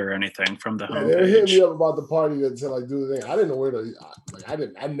calendar or anything from the homepage. They hit me up about the party to like do the thing. I didn't know where to.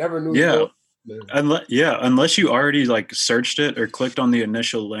 I never knew. Yeah. Unless you already like searched it or clicked on the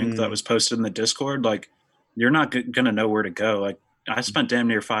initial link that was posted in the Discord, like you're not gonna know where to go. Like I spent damn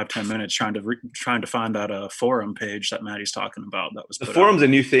near 5-10 minutes trying to find that forum page that Maddie's talking about. That was the forum's a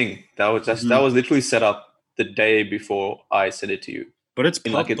new thing. That was literally set up the day before I sent it to you. But it's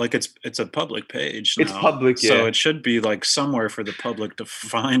it's a public page now. It's public, so it should be like somewhere for the public to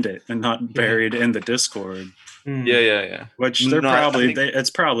find it and not buried in the Discord. Yeah. Which it's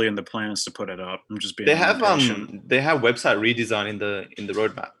probably in the plans to put it up. I'm just being. They have website redesign in the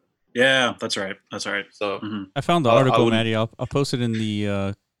roadmap. Yeah, that's right. So I found the article, Maddie. I'll post it in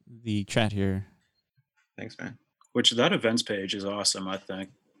the chat here. Thanks, man. Which that events page is awesome, I think.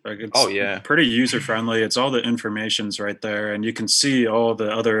 Like it's pretty user friendly. It's all the information's right there, and you can see all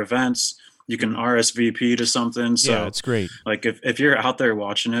the other events. You can RSVP to something. So yeah, it's great. Like if you're out there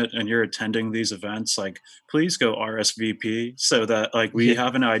watching it and you're attending these events, like please go RSVP so that like we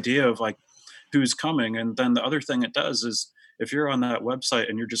have an idea of like who's coming. And then the other thing it does is if you're on that website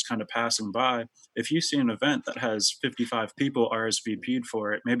and you're just kind of passing by, if you see an event that has 55 people RSVP'd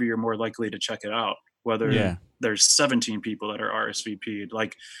for it, maybe you're more likely to check it out. Whether there's 17 people that are RSVP'd.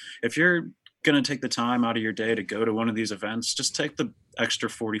 Like if you're going to take the time out of your day to go to one of these events, just take the extra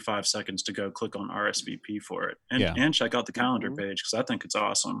 45 seconds to go click on RSVP for it and check out the calendar page because I think it's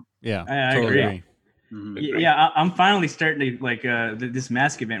awesome. Yeah, I agree. Yeah, I'm finally starting to like this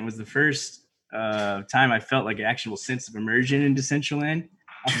mask event was the first time I felt like an actual sense of immersion in Decentraland.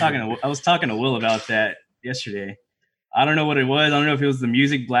 I was talking to Will about that yesterday. I don't know what it was. I don't know if it was the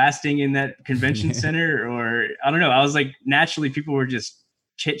music blasting in that convention center or I don't know. I was like, naturally people were just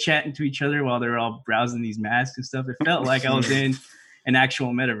chit-chatting to each other while they were all browsing these masks and stuff. It felt like I was in an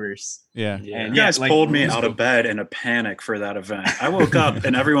actual metaverse. Yeah. And you guys pulled me out of bed in a panic for that event. I woke up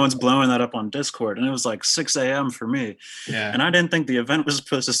and everyone's blowing that up on Discord, and it was like 6 a.m. for me. Yeah. And I didn't think the event was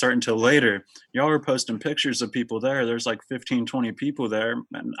supposed to start until later. Y'all were posting pictures of people there. There's like 15, 20 people there.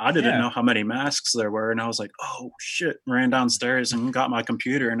 And I didn't know how many masks there were. And I was like, oh shit, ran downstairs and got my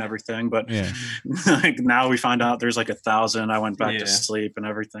computer and everything. But like now we find out there's like 1,000. I went back to sleep and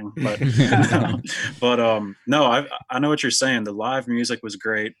everything. But no, I know what you're saying. The live music was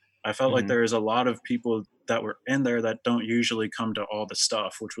great. I felt like there was a lot of people that were in there that don't usually come to all the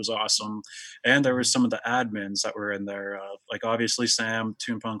stuff, which was awesome. And there was some of the admins that were in there. Like obviously Sam,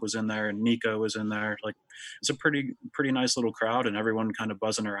 Toonpunk was in there, and Nico was in there. Like it's a pretty nice little crowd, and everyone kind of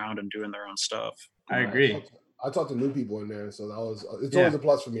buzzing around and doing their own stuff. I agree. I talked to new people in there, so it's always a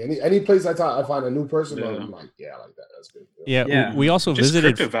plus for me. Any place I find a new person, I'm like, I like that. That's good. Yeah. We also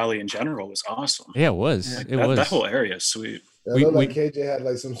visited Crypto Valley in general was awesome. Yeah, it was. Like, that whole area is sweet. Yeah, I know like KJ had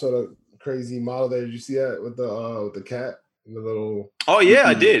like some sort of crazy model there. Did you see that with the cat and the little? Oh yeah,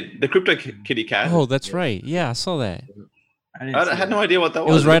 I did. The crypto kitty cat. Oh, that's right. Yeah, I saw that. I had no idea what that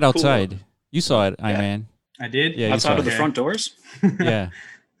was. It was right outside. You saw it, man. I did. Yeah, outside of the front doors. Yeah.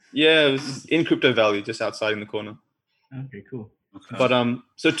 Yeah, it was in Crypto Valley, just outside in the corner. Okay, cool. But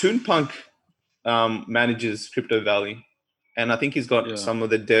so Toonpunk manages Crypto Valley, and I think he's got some of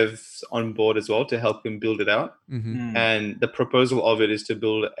the devs on board as well to help him build it out. And the proposal of it is to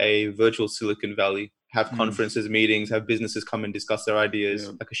build a virtual Silicon Valley, have conferences, meetings, have businesses come and discuss their ideas,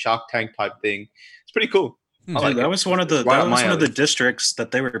 like a Shark Tank type thing. It's pretty cool. Like that was one of the districts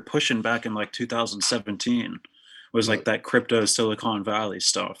that they were pushing back in like 2017. Was like that crypto Silicon Valley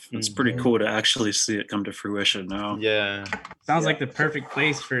stuff. It's pretty cool to actually see it come to fruition now. Yeah, sounds like the perfect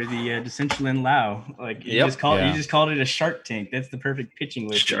place for the Decentraland Lao. Like you just called it a Shark Tank. That's the perfect pitching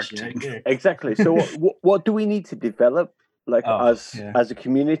location right there. Exactly. So what do we need to develop like as a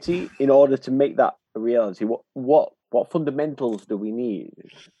community in order to make that a reality? What fundamentals do we need?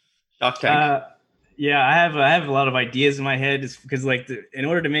 Shark Tank. Yeah, I have a lot of ideas in my head. It's because like in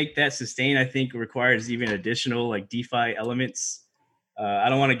order to make that sustain, I think requires even additional like DeFi elements. I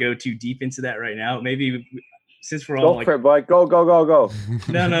don't want to go too deep into that right now. Maybe since we're all go for it, boy. Go.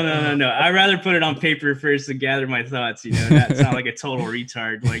 No. I'd rather put it on paper first to gather my thoughts. You know, not sound like a total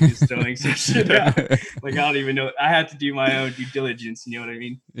retard, like just throwing some shit out. Like I don't even know. I have to do my own due diligence. You know what I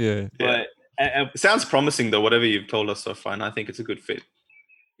mean? Yeah. But it sounds promising though. Whatever you've told us so far, and I think it's a good fit.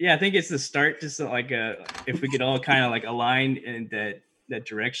 Yeah, I think it's the start. Just like if we could all kind of like align in that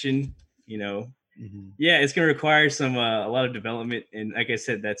direction, you know. Yeah, it's gonna require some a lot of development, and like I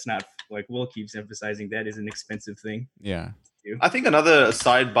said, that's not like Will keeps emphasizing. That is an expensive thing. Yeah, I think another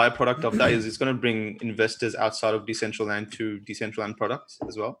side byproduct of that is it's going to bring investors outside of Decentraland to Decentraland products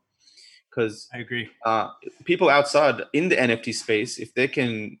as well. Because I agree, people outside in the NFT space, if they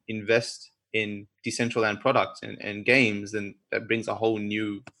can invest in Decentraland products and games, then that brings a whole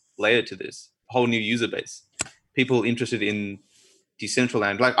new layer to this, a whole new user base. People interested in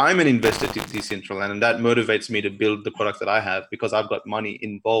Decentraland, like I'm an investor to Decentraland, and that motivates me to build the product that I have because I've got money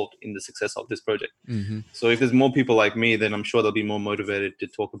involved in the success of this project. So if there's more people like me, then I'm sure they'll be more motivated to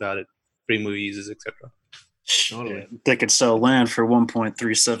talk about it, bring more users, etc. Totally. They could sell land for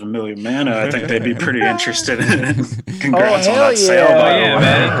 1.37 million mana. I think they'd be pretty interested in it. Congrats on that sale, by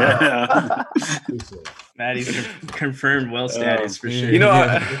the way. Maddie's confirmed well status for sure. You know,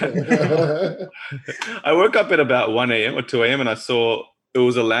 I woke up at about 1 a.m. or 2 a.m. and I saw it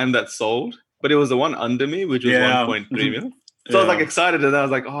was a land that sold, but it was the one under me, which was 1.3 million. So I was like excited, and I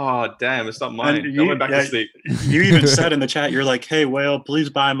was like, "Oh, damn, it's not mine." I went back to sleep. You even said in the chat, "You're like, hey, whale, please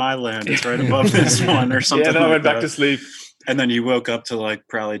buy my land. It's right above this one," or something. Yeah, then I went back to sleep. And then you woke up to like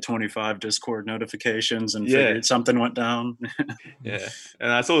probably 25 Discord notifications and figured something went down. Yeah,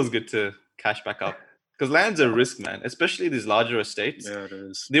 and I thought it was good to cash back up because land's a risk, man. Especially these larger estates. Yeah, it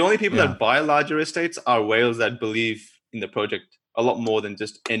is. The only people that buy larger estates are whales that believe in the project a lot more than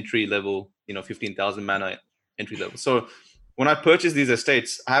just entry level, 15,000 mana entry level. So when I purchase these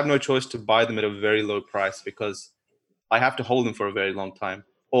estates, I have no choice to buy them at a very low price because I have to hold them for a very long time.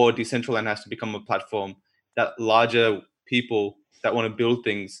 Or Decentraland has to become a platform that larger people that want to build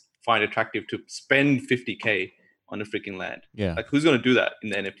things find attractive to spend 50K on a freaking land. Yeah. Like who's going to do that in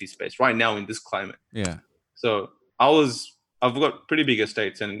the NFT space right now in this climate? Yeah. So I've got pretty big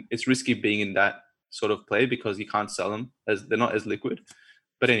estates and it's risky being in that sort of play because you can't sell them as they're not as liquid.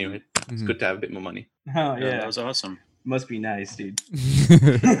 But anyway, it's good to have a bit more money. Oh Yeah, that was awesome. Must be nice, dude.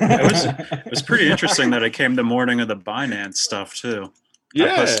 It was pretty interesting that it came the morning of the Binance stuff too.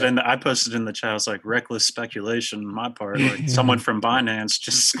 Yeah, I posted in the chat. I was like, reckless speculation on my part. Like someone from Binance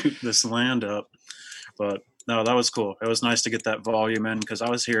just scooped this land up. But no, that was cool. It was nice to get that volume in because I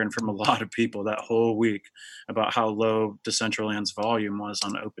was hearing from a lot of people that whole week about how low Decentraland's volume was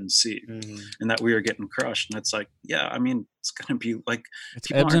on OpenSea and that we were getting crushed. And it's like, yeah, I mean, it's going to be like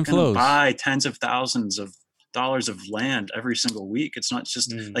people aren't going to buy tens of thousands of dollars of land every single week. It's not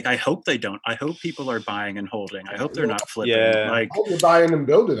just like, I hope they don't. I hope people are buying and holding. I hope they're not flipping. Like, I hope they're buying and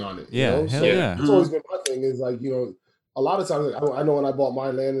building on it. Yeah, you know? So it's always been my thing is like, you know, a lot of times I know when I bought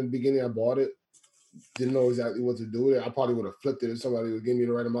my land in the beginning, I bought it, didn't know exactly what to do with it. I probably would have flipped it if somebody would give me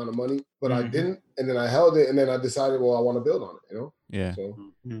the right amount of money, but I didn't. And then I held it, and then I decided, well, I want to build on it. You know? Yeah. So.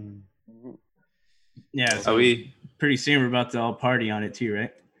 Yeah. So we pretty soon we're about to all party on it too,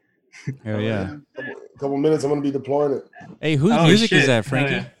 right? Hell yeah. A couple minutes, I'm gonna be deploying it. Hey, whose music is that,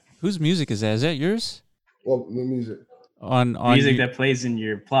 Frankie? Yeah. Whose music is that? Is that yours? Well, the music. On music that plays in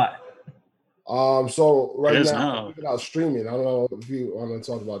your plot. So right now, I'm out streaming. I don't know if you want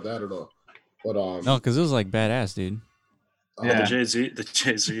to talk about that at all. But no, because it was like badass, dude. The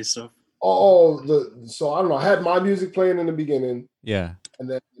Jay-Z stuff. So I don't know. I had my music playing in the beginning. Yeah. And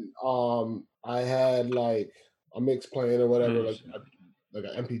then I had like a mix playing or whatever, like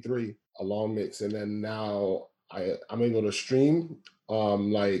an MP3, a long mix, and then now I'm able to stream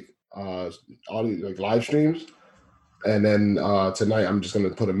audio, like live streams, and then tonight I'm just gonna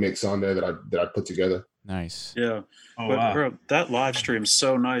put a mix on there that I put together. Nice. Yeah. Bro, that live stream's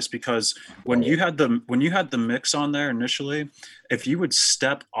so nice because when you had the mix on there initially, if you would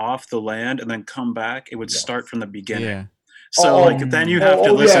step off the land and then come back, it would start from the beginning. Yeah. So then you have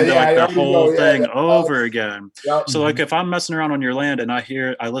to listen to the whole thing over again. Yep. So like if I'm messing around on your land and I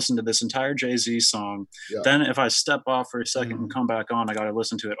listen to this entire Jay-Z song, then if I step off for a second and come back on, I got to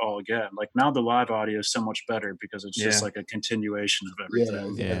listen to it all again. Like now the live audio is so much better because it's just like a continuation of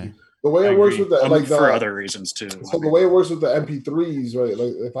everything. Yeah. The way it works with the for other reasons too. So the way it works with the MP3s, right?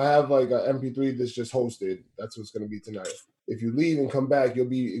 Like if I have like an MP3 that's just hosted, that's what's going to be tonight. If you leave and come back, you'll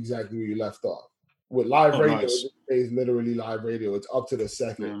be exactly where you left off. With live radio, it stays literally live radio. It's up to the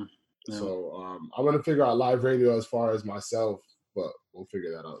second. Yeah. So I'm going to figure out live radio as far as myself, but we'll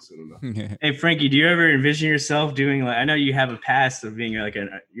figure that out soon enough. Hey Frankie, do you ever envision yourself doing like? I know you have a past of being like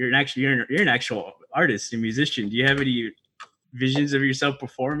you're an actual artist and musician. Do you have any visions of yourself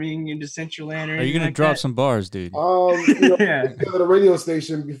performing in Decentraland? Or are you gonna drop some bars, dude? Go to the radio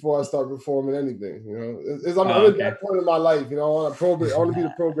sstation before I start performing anything. You know, I'm at that point in my life. You know, I want to be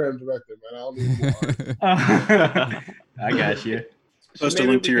the program director, man. I don't need I got you. Supposed to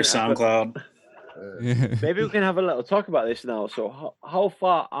link to your SoundCloud. Maybe we can have a little talk about this now. So, how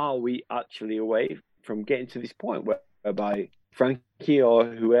far are we actually away from getting to this point whereby Frankie or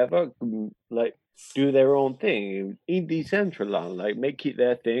whoever like do their own thing in Decentraland, like make it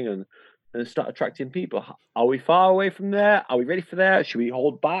their thing and start attracting people? Are we far away from there? Are we ready for that? Should we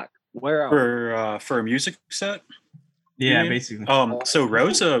hold back? Where are we? For a music set? Yeah, basically. So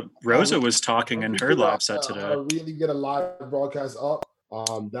Rosa was talking in her live set today. Really get a live broadcast up.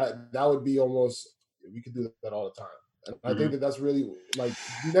 That would be almost, we could do that all the time. And I think that's really like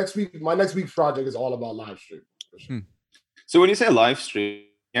my next week's project is all about live stream. For sure. So when you say live stream,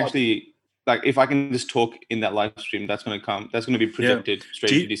 actually, like if I can just talk in that live stream, that's going to be projected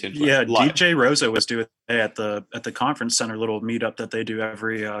straight to Decentraland. Yeah, live. DJ Rosa was doing at the conference center little meetup that they do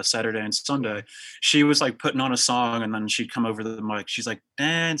every Saturday and Sunday. She was like putting on a song and then she'd come over to the mic. She's like,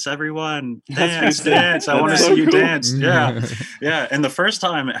 "Dance, everyone, dance! I want to see you dance." Yeah, yeah. And the first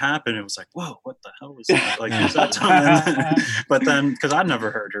time it happened, it was like, "Whoa, what the hell was that?" Like, was that time? But then, because I'd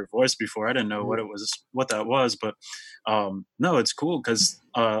never heard her voice before, I didn't know what that was. But no, it's cool because.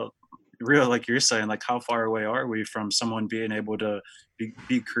 Real, like you're saying, like how far away are we from someone being able to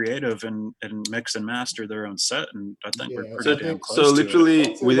be creative and mix and master their own set? And I think we're pretty damn close. So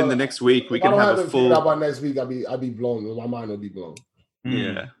literally within the next week, we can have a full. By next week, I'll be blown. My mind will be blown.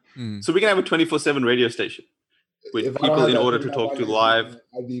 Yeah. So we can have a 24/7 radio station with people in order to talk to live.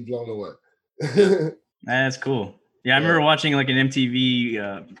 I'll be blown away. That's cool. Yeah, I remember watching like an MTV.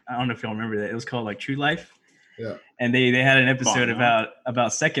 I don't know if y'all remember that. It was called like True Life. Yeah. And they had an episode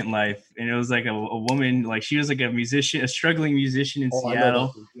about Second Life, and it was like a woman, like she was like a struggling musician in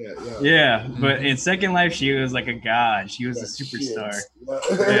Seattle. Yeah. But in Second Life, she was like a god. She was a superstar.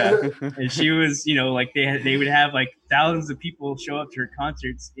 Yeah. And she was, like they would have like thousands of people show up to her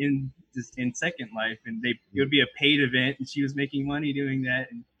concerts in Second Life, and it would be a paid event, and she was making money doing that.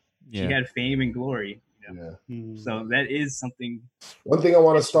 And She had fame and glory. So that is something. One thing I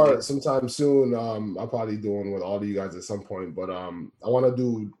want to start sometime soon. I'll probably do one with all of you guys at some point, but I want to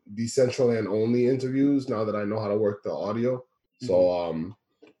do Decentraland only interviews now that I know how to work the audio. So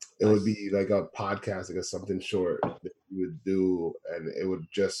it would be like a podcast, like something short that you would do, and it would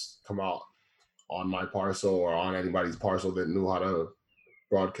just come out on my parcel or on anybody's parcel that knew how to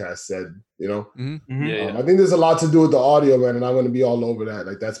broadcast said, you know. I think there's a lot to do with the audio, man, and I'm going to be all over that.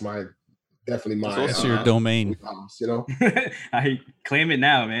 Like that's definitely my that's your domain, you know. I claim it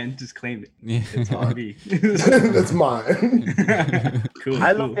now, man. Just claim it. Yeah. It's all me. That's mine. Cool.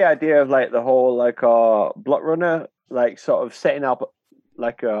 I love the idea of like the whole like block runner, like sort of setting up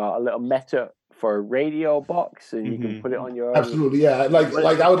like a little meta for a radio box, and you can put it on your absolutely, yeah.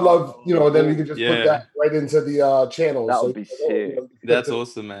 Like I would love, you know, then you can just put that right into the channel. That would be sick. That's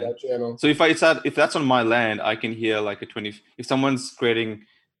awesome, man. So if that's on my land, I can hear like if someone's creating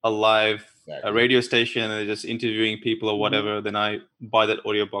a live a radio station and they're just interviewing people or whatever, then I buy that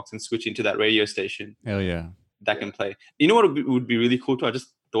audio box and switch into that radio station. Hell yeah. That can play. You know what would be really cool too? I just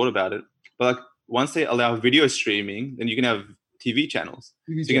thought about it. But like once they allow video streaming, then you can have TV channels.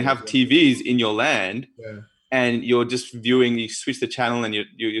 So you can have TVs in your land, and you're just viewing. You switch the channel, and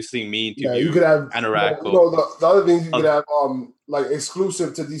you're seeing me interview. Yeah, you could have Anorak. The other things you could have like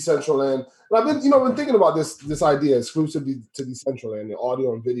exclusive to Decentraland. And I've been thinking about this idea exclusive to Decentraland, the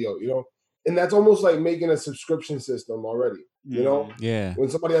audio and video. You know, and that's almost like making a subscription system already. You know, when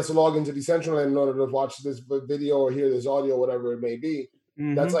somebody has to log into Decentraland in order to watch this video or hear this audio, whatever it may be.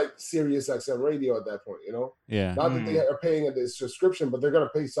 That's like Sirius XM radio at that point, you know? Yeah. Not that they are paying a subscription, but they're going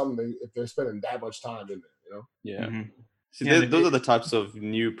to pay something if they're spending that much time in there, you know? Yeah. See, those are the types of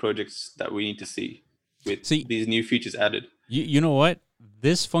new projects that we need to see with these new features added. You know what?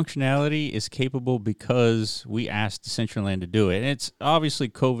 This functionality is capable because we asked Decentraland to do it. And it's obviously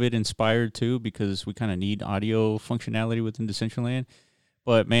COVID inspired too, because we kind of need audio functionality within Decentraland.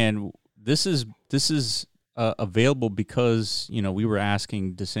 But man, this is available because, you know, we were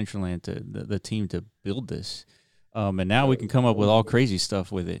asking Decentraland the team to build this, and now we can come up with all crazy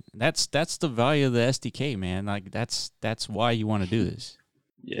stuff with it. That's the value of the SDK, man. Like that's why you want to do this.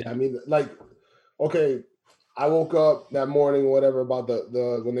 Yeah, I mean, like, okay, I woke up that morning, whatever, about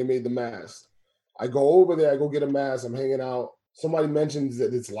the when they made the mask. I go over there, I go get a mask. I'm hanging out. Somebody mentions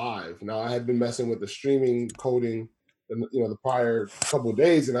that it's live. Now I had been messing with the streaming coding, the prior couple of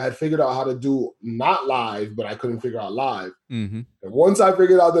days, and I had figured out how to do not live, but I couldn't figure out live. And once I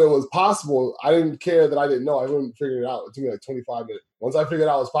figured out that it was possible, I didn't care that I didn't know. I wouldn't figure it out. It took me like 25 minutes. Once I figured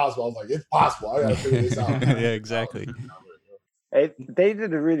out it was possible, I was like, it's possible. I got to figure this out. Yeah, exactly. They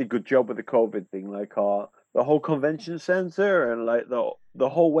did a really good job with the COVID thing, like the whole convention center and like the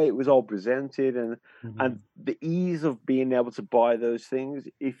whole way it was all presented and the ease of being able to buy those things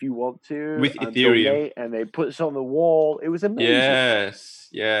if you want to with Ethereum, and they put it on the wall. It was amazing.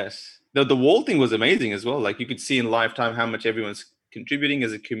 Yes. The wall thing was amazing as well. Like you could see in lifetime how much everyone's contributing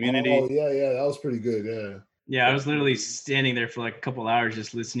as a community. Oh yeah, that was pretty good. Yeah, I was literally standing there for like a couple hours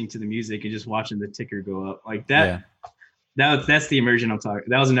just listening to the music and just watching the ticker go up like that. Yeah. That's the immersion I'm talking.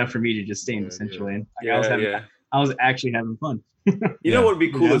 That was enough for me to just stay in Decentraland. I was actually having fun. You know what would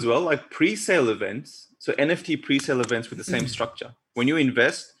be cool as well? Like pre-sale events. So NFT pre-sale events with the same structure. When you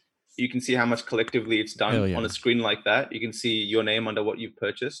invest, you can see how much collectively it's done on a screen like that. You can see your name under what you've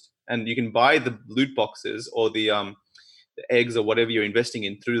purchased, and you can buy the loot boxes or the eggs or whatever you're investing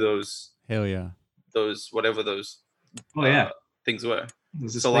in through those. Hell yeah. Those whatever those. Things were.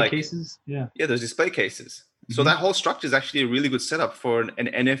 Those display cases. Yeah, those display cases. So that whole structure is actually a really good setup for an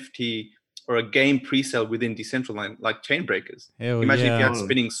NFT or a game pre-sale within Decentraland, like chain breakers. Imagine if you had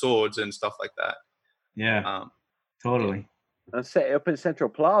spinning swords and stuff like that. Yeah, totally. And set it up in Central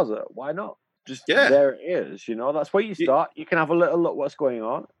Plaza. Why not? Just there it is. You know, that's where you start. You can have a little look what's going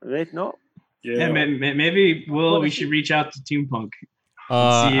on, and if not, maybe we should reach out to Toonpunk.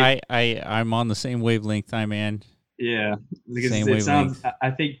 I'm on the same wavelength, man. Yeah, because it sounds.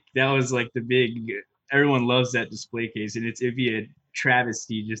 I think that was like the big. Everyone loves that display case, and it'd be a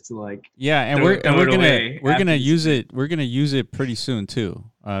travesty just to like. Yeah, and we're gonna use it. We're gonna use it pretty soon too.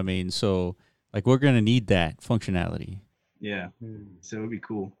 I mean, so like we're gonna need that functionality. Yeah, so it'd be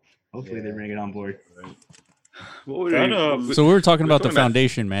cool. Hopefully they bring it on board. So we were talking about the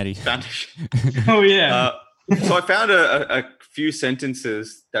foundation, Maddie. Foundation. Oh yeah. So I found a few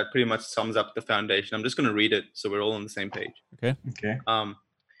sentences that pretty much sums up the foundation. I'm just going to read it so we're all on the same page. Okay.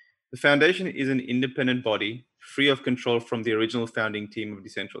 The foundation is an independent body, free of control from the original founding team of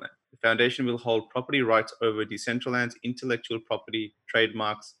Decentraland. The foundation will hold property rights over Decentraland's intellectual property,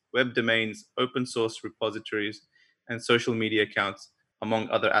 trademarks, web domains, open source repositories, and social media accounts among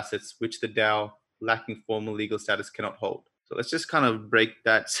other assets, which the DAO, lacking formal legal status, cannot hold. So let's just kind of break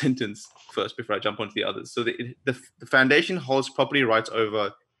that sentence first before I jump onto the others. So the foundation holds property rights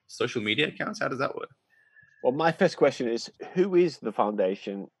over social media accounts. How does that work? Well, my first question is, who is the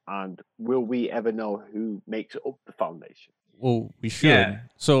foundation, and will we ever know who makes up the foundation? Well, we should. Yeah.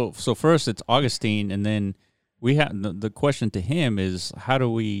 So first it's Augustine, and then we have the question to him is, how do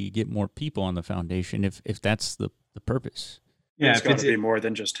we get more people on the foundation if that's the purpose? Yeah, it's got to be more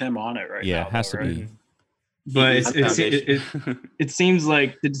than just him on it right now. Yeah, it has to be. But it seems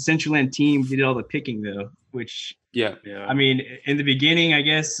like the Decentraland team did all the picking, though, which, yeah. I mean, in the beginning, I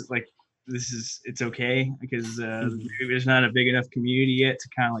guess, like, it's okay because there's not a big enough community yet to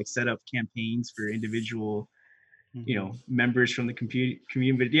kind of like set up campaigns for individual, members from the community.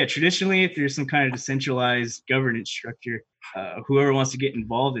 But yeah, traditionally, if there's some kind of decentralized governance structure, whoever wants to get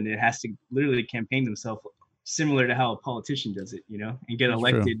involved in it has to literally campaign themselves, similar to how a politician does it, and get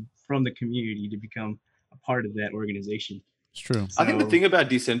elected from the community to become a part of that organization. It's true. So, I think the thing about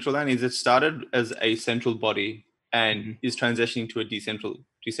Decentraland is it started as a central body and is transitioning to a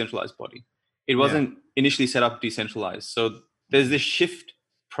decentralized body. It wasn't initially set up decentralized. So there's this shift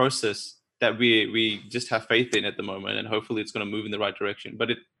process that we just have faith in at the moment, and hopefully it's going to move in the right direction.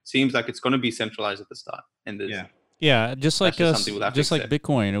 But it seems like it's going to be centralized at the start. And just like us, just like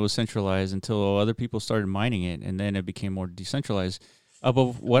Bitcoin, it was centralized until other people started mining it, and then it became more decentralized. But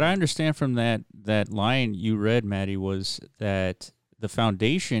what I understand from that line you read, Maddie, was that the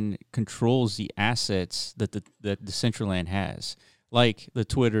foundation controls the assets that that Decentraland has, like the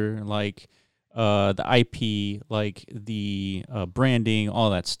Twitter, like the IP, like the branding, all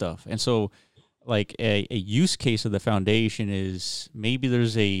that stuff. And so, like a use case of the foundation is maybe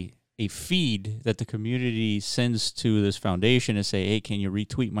there's a feed that the community sends to this foundation and say, hey, can you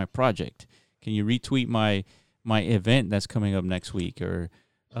retweet my project? Can you retweet my event that's coming up next week? Or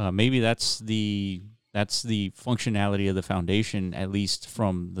maybe that's the functionality of the foundation, at least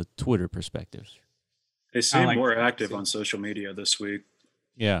from the Twitter perspective. They seem more active on social media this week.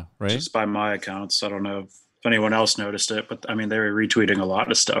 Yeah, right. Just by my accounts. I don't know if anyone else noticed it, but I mean, they were retweeting a lot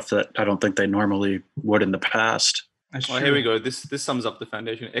of stuff that I don't think they normally would in the past. Here we go. This sums up the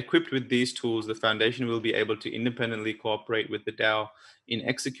foundation. Equipped with these tools, the foundation will be able to independently cooperate with the DAO in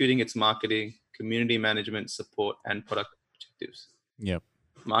executing its marketing, community management, support, and product objectives. Yep.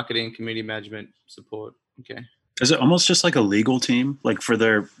 Marketing, community management, support. Okay. Is it almost just like a legal team, like for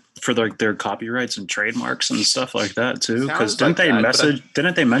their copyrights and trademarks and stuff like that too? Because didn't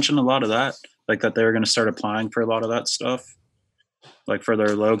they mention a lot of that, like that they were going to start applying for a lot of that stuff, like for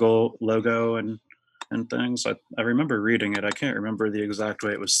their logo and things. I remember reading it. I can't remember the exact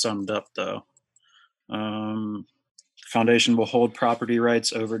way it was summed up though. Foundation will hold property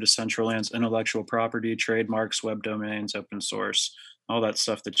rights over Decentraland's intellectual property, trademarks, web domains, open source, all that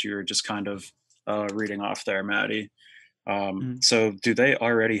stuff that you were just kind of reading off there, Maddie. So do they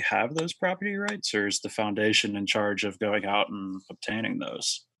already have those property rights, or is the foundation in charge of going out and obtaining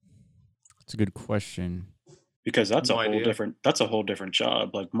those? That's a good question. Because that's a whole different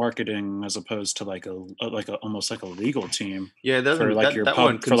job, like marketing as opposed to like almost like a legal team. Yeah, for like your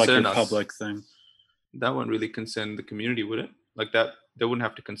public thing. That wouldn't really concern the community, would it? Like that, they wouldn't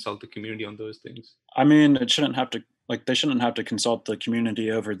have to consult the community on those things. I mean, they shouldn't have to consult the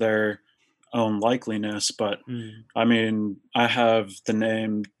community over their own likeliness, but I mean, I have the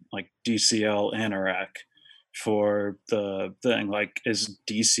name like DCL Anorak for the thing. Like, is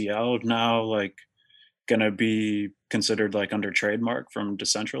DCL now like gonna be considered like under trademark from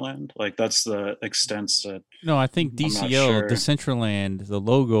Decentraland? Like that's the extent that. No, I think DCL Decentraland, the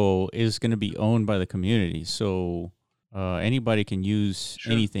logo is going to be owned by the community, so anybody can use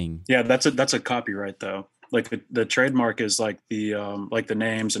anything. Yeah, that's a copyright though. Like the trademark is like the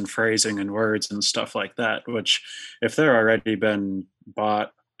names and phrasing and words and stuff like that. Which, if they're already been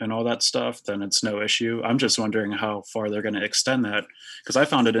bought and all that stuff, then it's no issue. I'm just wondering how far they're going to extend that, because I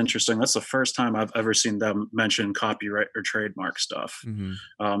found it interesting. That's the first time I've ever seen them mention copyright or trademark stuff.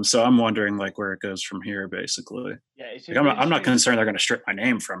 So I'm wondering like where it goes from here, basically. Yeah, like, I'm not concerned they're going to strip my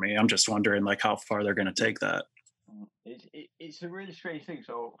name from me. I'm just wondering like how far they're going to take that. It's a really strange thing.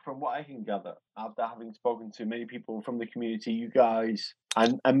 So from what I can gather, after having spoken to many people from the community, you guys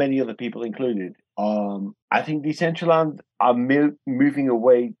and many other people included, I think Decentraland are moving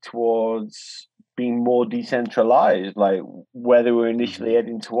away towards being more decentralized, like where they were initially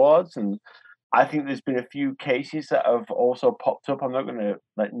heading towards. And I think there's been a few cases that have also popped up. I'm not going to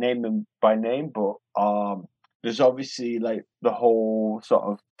like name them by name, but there's obviously like the whole sort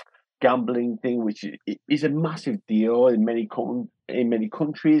of gambling thing, which is a massive deal in many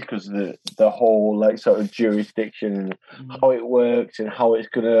countries because the whole like sort of jurisdiction and how it works and how it's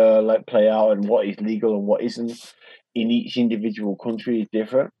gonna like play out and what is legal and what isn't in each individual country is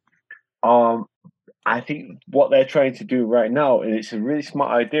different. I think what they're trying to do right now, and it's a really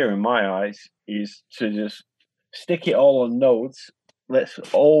smart idea in my eyes, is to just stick it all on nodes. Let's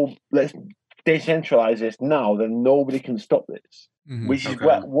decentralize this now, then nobody can stop this. Which is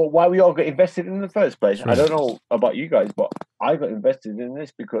why we all got invested in the first place. Right. I don't know about you guys, but I got invested in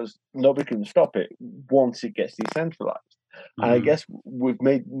this because nobody can stop it once it gets decentralized. And I guess we've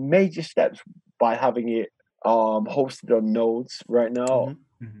made major steps by having it hosted on nodes right now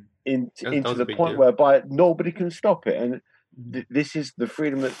into the point whereby nobody can stop it. And this is the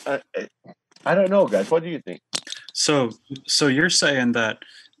freedom of, I don't know, guys. What do you think? So you're saying that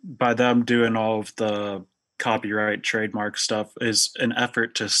by them doing all of the copyright trademark stuff is an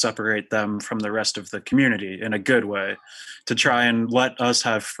effort to separate them from the rest of the community in a good way, to try and let us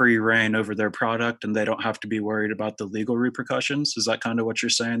have free reign over their product and they don't have to be worried about the legal repercussions? Is that kind of what you're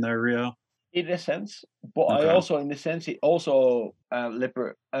saying there, Rio? In a sense, but I also, in the sense, it also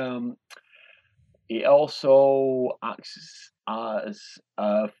it also acts as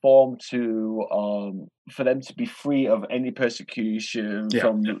a form to for them to be free of any persecution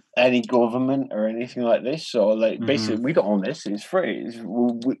from any government or anything like this. So, like, basically, we don't own this; it's free.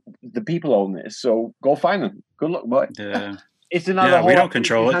 The people own this, so go find them. Good luck, boy. Yeah. It's another whole we don't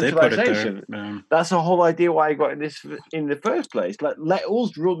control it. They put it there. That's the whole idea why I got in this in the first place. Let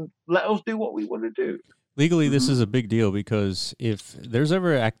us run. Let us do what we want to do. Legally, this is a big deal because if there's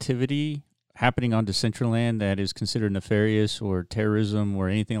ever activity happening on Decentraland that is considered nefarious or terrorism or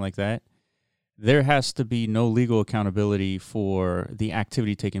anything like that, there has to be no legal accountability for the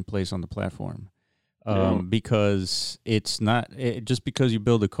activity taking place on the platform. Because it's not just because you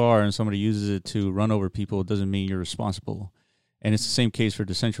build a car and somebody uses it to run over people, it doesn't mean you're responsible. And it's the same case for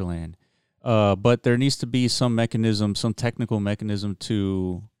Decentraland. But there needs to be some mechanism, some technical mechanism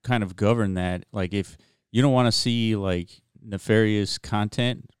to kind of govern that. Like if you don't want to see like nefarious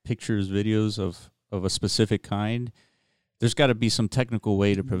content, pictures, videos of a specific kind, there's got to be some technical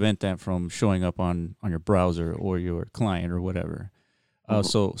way to prevent that from showing up on your browser or your client or whatever.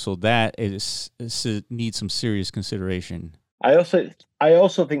 So that needs some serious consideration. I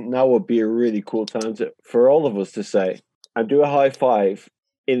also think now would be a really cool time for all of us to say and do a high five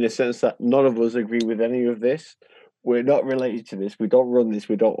in the sense that none of us agree with any of this. We're not related to this. We don't run this.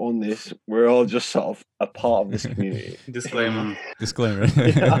 We don't own this. We're all just sort of a part of this community. Disclaimer.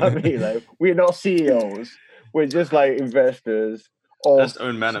 You know what I mean? Like, we're not CEOs. We're just like investors. Just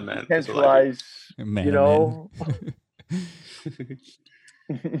own man. Centralized, you know.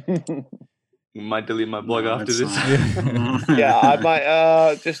 Might delete my blog after this. Yeah, I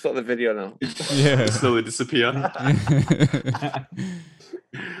might just stop the video now. Yeah, slowly disappear.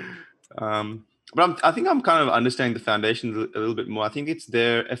 But I think I'm kind of understanding the foundation a little bit more. I think it's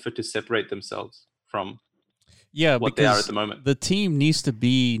their effort to separate themselves from what they are at the moment. The team needs to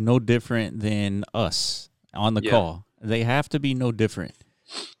be no different than us on the call. They have to be no different.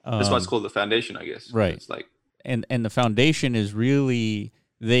 That's why it's called the foundation, I guess. Right. It's like, and the foundation is really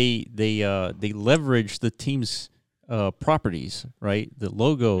they leverage the team's properties, right? The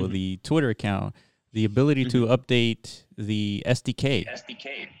logo, the Twitter account, the ability to update the SDK.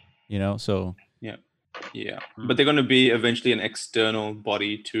 You know, so yeah. But they're going to be eventually an external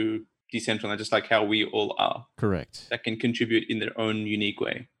body to Decentraland, just like how we all are. Correct. That can contribute in their own unique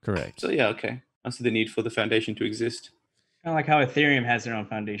way. Correct. So yeah, okay. I see the need for the foundation to exist. Kind of like how Ethereum has their own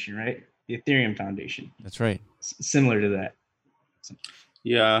foundation, right? The Ethereum Foundation. That's right. Similar to that.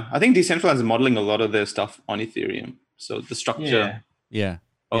 Yeah, I think Decentraland is modeling a lot of their stuff on Ethereum. So the structure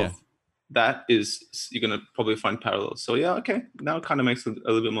of that is, you're going to probably find parallels. So yeah, okay. Now it kind of makes a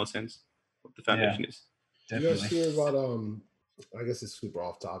little bit more sense what the foundation is. Definitely. You guys hear about, I guess it's super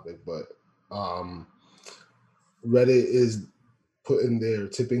off topic, but Reddit is putting their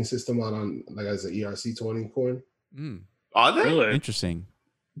tipping system out on, like, as an ERC20 coin. Are they? Really? Interesting.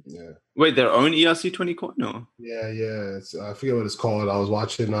 Yeah. Wait, their own ERC20 coin? No. Yeah. It's, I forget what it's called. I was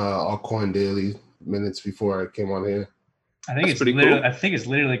watching Altcoin Daily minutes before I came on here. I think it's literally. Cool. I think it's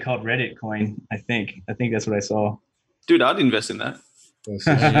literally called Reddit Coin. I think that's what I saw. Dude, I'd invest in that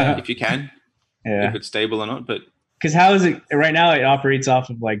if you can. Yeah. If it's stable or not, but because how is it right now? It operates off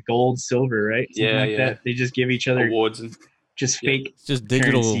of like gold, silver, right? Something like that. They just give each other awards and just fake, it's just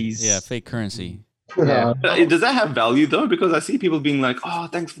digital currencies. Yeah, fake currency. Yeah. Does that have value though? Because I see people being like, "Oh,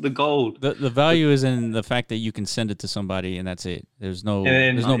 thanks for the gold." The value is in the fact that you can send it to somebody and that's it. There's no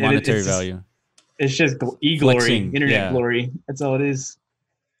monetary value. It's just e-glory, internet glory. That's all it is.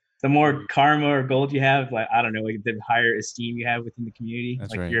 the more karma or gold you have, like I don't know, like the higher esteem you have within the community.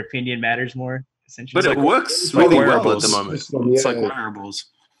 That's like right. your opinion matters more, essentially. But it works really well at the moment. It's like wearables.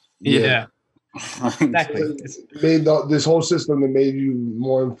 Yeah. Exactly. Made this whole system that made you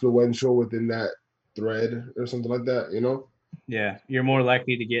more influential within that thread or something like that, you know? Yeah, you're more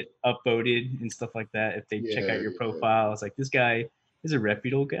likely to get upvoted and stuff like that if they check out your profile. It's like, this guy is a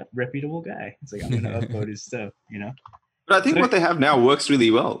reputable guy. It's like, I'm going to upvote his stuff, you know? But I think what they have now works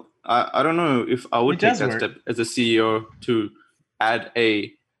really well. I don't know if I would take that step as a CEO to add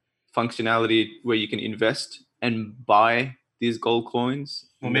a functionality where you can invest and buy these gold coins.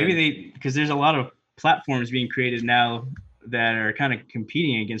 Well, maybe because there's a lot of platforms being created now that are kind of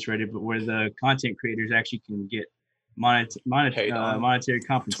competing against Reddit, but where the content creators actually can get monetary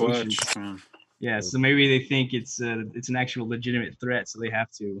compensation. Yeah, so maybe they think it's an actual legitimate threat, so they have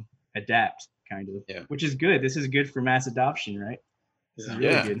to adapt, kind of. Yeah. Which is good. This is good for mass adoption, right? This is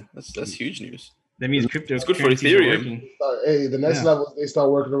really good. That's huge news. That means crypto. It's good for Ethereum. Hey, the next level, they start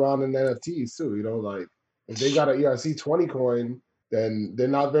working around in NFTs too. You know, like if they got an ERC20 coin, then they're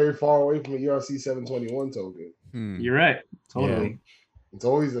not very far away from an ERC 721 token. You're right. Totally. Yeah. It's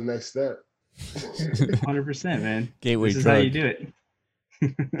always the next step. 100%, man. Gateway this is drug. how you do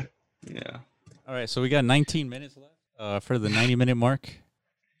it. Yeah. All right, so we got 19 minutes left for the 90-minute mark.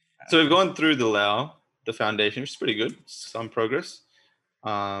 So we've gone through the foundation, which is pretty good. Some progress.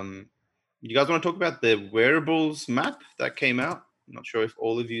 You guys want to talk about the wearables map that came out? I'm not sure if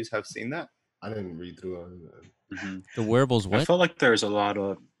all of you have seen that. I didn't read through it. Mm-hmm. The wearables what? I felt like there's a lot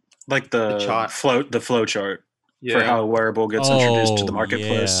of like the flow chart for how a wearable gets introduced to the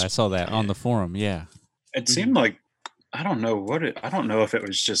marketplace. Yeah, I saw that on the forum. Yeah. It seemed like I don't know if it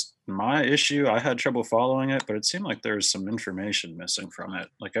was just my issue. I had trouble following it, but it seemed like there was some information missing from it.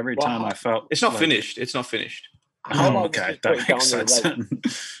 Like every time I felt it's not finished. It's not finished. Oh, okay, that makes sense.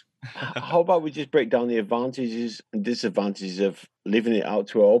 How about we just break down the advantages and disadvantages of leaving it out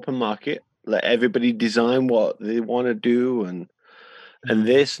to an open market? Let everybody design what they want to do and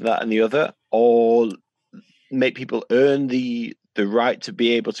this, that, and the other, or make people earn the right to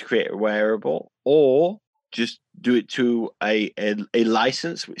be able to create a wearable, or just do it to a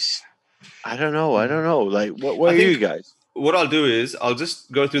license, which I don't know. Like, what are you guys? What I'll do is I'll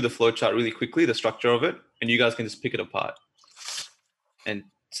just go through the flowchart really quickly, the structure of it, and you guys can just pick it apart and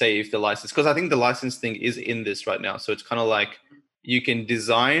say if the license, because I think the license thing is in this right now. So it's kind of like you can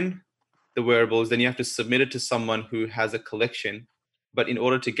design the wearables, then you have to submit it to someone who has a collection. But in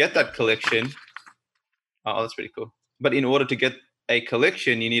order to get that collection, oh, that's pretty cool. But in order to get a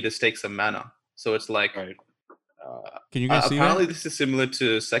collection, you need to stake some mana. So it's like, can you guys see apparently that? This is similar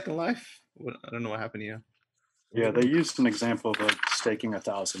to Second Life. I don't know what happened here. Yeah, they used an example of like staking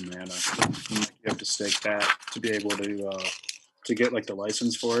 1,000 mana. And, like, you have to stake that to be able to get like the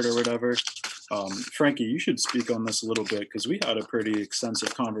license for it or whatever. Frankie, you should speak on this a little bit because we had a pretty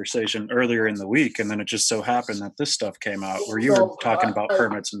extensive conversation earlier in the week, and then it just so happened that this stuff came out where you were talking about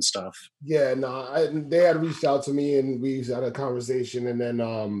permits and stuff. Yeah, they had reached out to me and we had a conversation, and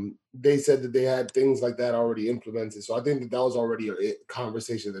then they said that they had things like that already implemented. So I think that was already a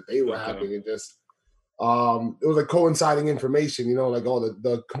conversation that they were having, and just it was like coinciding information, you know, like all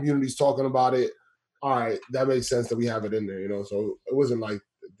the community's talking about it. All right, that makes sense that we have it in there, you know. So it wasn't like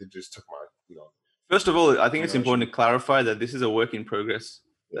they just took my, you know. First of all, I think it's important to clarify that this is a work in progress.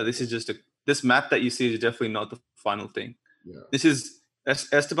 That this is just this map that you see is definitely not the final thing. Yeah. This is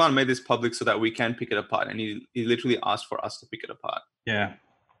Esteban made this public so that we can pick it apart, and he literally asked for us to pick it apart.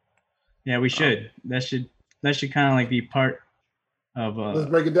 Yeah, we should. That should kind of like be part of. Let's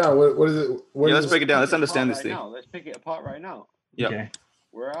break it down. What is it? Let's break it down. Let's understand this thing. Let's pick it apart right now. Yeah. Okay.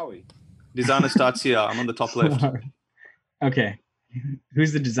 Where are we? Designer starts here. I'm on the top left. Okay.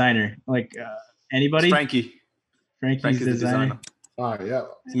 Who's the designer? Like anybody? It's Frankie's the designer. All right, yeah.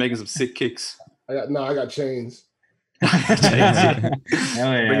 He's making some sick kicks. I got chains. Hell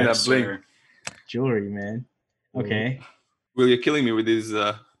yeah. Bring that bling. Jewelry, man. Okay. Will, you're killing me with this.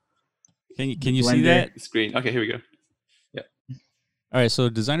 Can you see that screen? Okay, here we go. Yeah. All right, so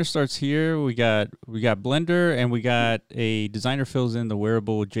designer starts here. We got Blender, and we got a designer fills in the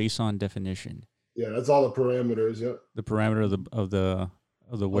wearable JSON definition. Yeah, that's all the parameters. Yeah. The parameter of the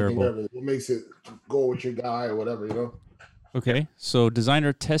wearable. What makes it go with your guy or whatever, you know. Okay, so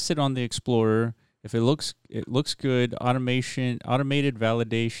designer tests it on the Explorer. If it looks good, automated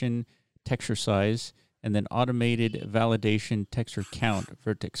validation, texture size, and then automated validation, texture count,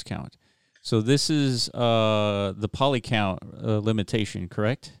 vertex count. So this is the poly count limitation,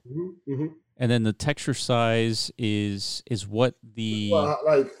 correct? Mm-hmm, mm-hmm. And then the texture size is what the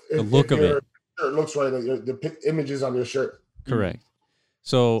the look of it. It looks right. The images on your shirt. Correct.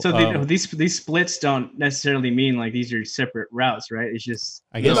 So these splits don't necessarily mean like these are separate routes, right? It's just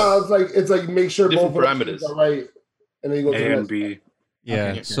I guess it's like make sure different both parameters are right, and then you go to A the and next B.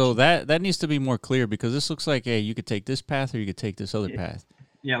 Yeah, Okay, so gotcha. that needs to be more clear because this looks like, hey, you could take this path or you could take this other path.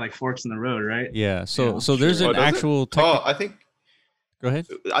 Yeah, like forks in the road, right? Yeah, so Yeah, there's sure. an actual technical. I think. Go ahead.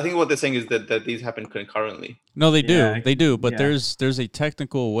 I think what they're saying is that these happen concurrently. No, they Yeah, do, but yeah. there's a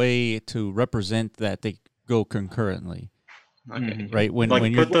technical way to represent that they go concurrently. Okay. Right, when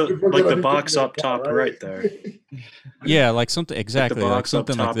Like you're the box up top right there. yeah, like something exactly like box up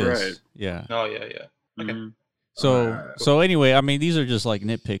something like top this. right. Yeah. Oh yeah. Okay. Mhm. So anyway, I mean, these are just like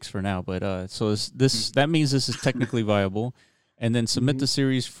nitpicks for now, but so this that means this is technically viable, and then submit the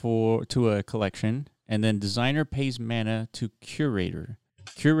series to a collection, and then designer pays mana to curator.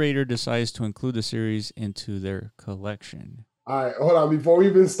 Curator decides to include the series into their collection. All right, hold on. Before we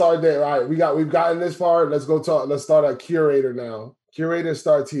even start there, all right, we've gotten this far. Let's start at curator now. Curator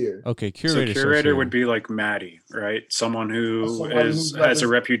starts here. Okay, curator. So curator would be like Maddie, right? Someone who has a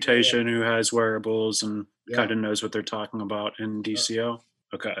reputation, who has wearables and kind of knows what they're talking about in DCO.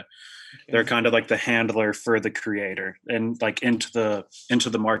 Okay. They're kind of like the handler for the creator and like into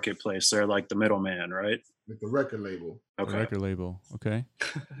the marketplace. They're like the middleman, right? Like the record label. Okay. The record label. Okay.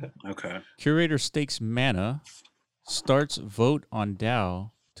 Okay. Curator stakes mana, starts vote on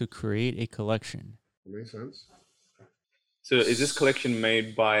DAO to create a collection. That makes sense. So is this collection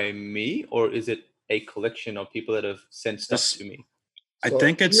made by me, or is it a collection of people that have sent stuff to me? So I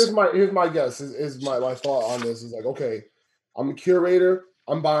think it's here's my guess. Is my thought on this is like, okay, I'm a curator.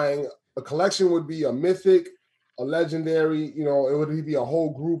 I'm buying a collection. Would be a mythic, a legendary. You know, it would be a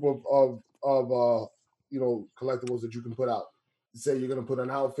whole group of collectibles that you can put out. Say you're gonna put an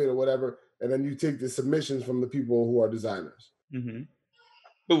outfit or whatever, and then you take the submissions from the people who are designers. Mm-hmm.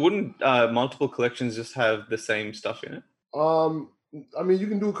 But wouldn't multiple collections just have the same stuff in it? I mean, you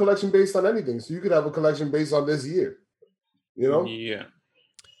can do a collection based on anything. So you could have a collection based on this year. You know? Yeah.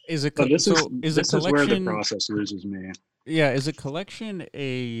 Is it this is where the process loses me. Yeah, is a collection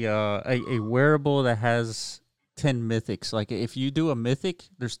a wearable that has 10 mythics? Like if you do a mythic,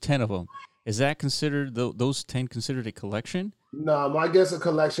 there's 10 of them. Is that considered those 10 considered a collection? No, my guess a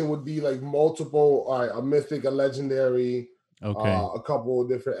collection would be like multiple, a mythic, a legendary, a couple of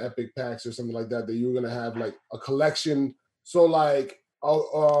different epic packs or something like that you're gonna have like a collection. So like,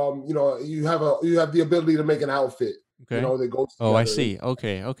 you have the ability to make an outfit. Okay. You know, that goes. Oh, I see.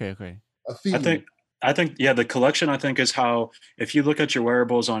 Okay. A theme. I think the collection I think is how if you look at your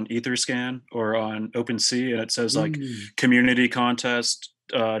wearables on Etherscan or on OpenSea and it says like community contest,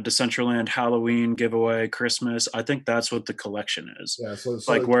 Decentraland, Halloween giveaway, Christmas. I think that's what the collection is. Yeah, so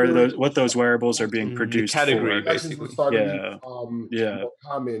like where what those wearables are being produced. Category, for. basically. More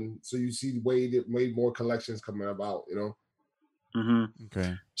common. So you see way more collections coming about. You know. Mm-hmm.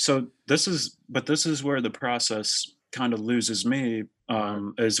 Okay. So this is where the process kind of loses me.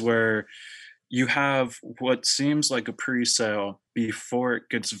 Is where you have what seems like a pre-sale before it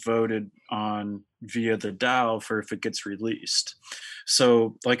gets voted on via the DAO for if it gets released.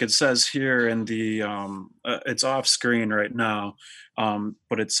 So like it says here in the, it's off screen right now,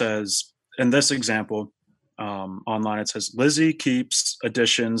 but it says in this example online, it says Lizzie keeps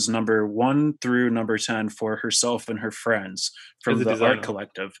editions number 1 through number 10 for herself and her friends from the designer. Art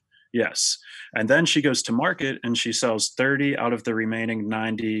Collective. Yes. And then she goes to market and she sells 30 out of the remaining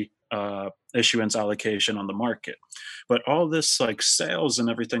 90 issuance allocation on the market. But all this like sales and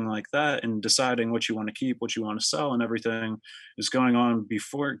everything like that and deciding what you want to keep, what you want to sell and everything is going on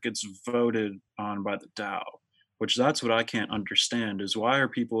before it gets voted on by the DAO, which that's what I can't understand is why are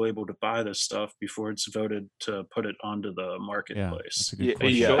people able to buy this stuff before it's voted to put it onto the marketplace?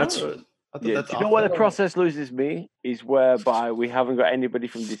 Yeah, that's a good question. Do you know what the process loses me is whereby we haven't got anybody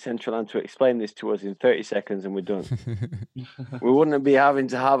from Decentraland to explain this to us in 30 seconds and we're done. We wouldn't be having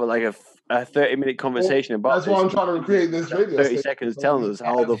to have a 30-minute conversation about that's this. why I'm trying to recreate this radio 30 seconds telling us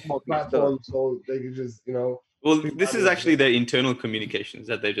how the fuck it's done. So they can just, Well, this is actually their internal communications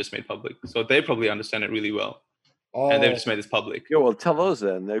that they've just made public. So they probably understand it really well. And they've just made this public. Yeah, well, tell us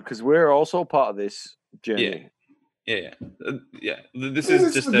then, because we're also part of this journey. Yeah. This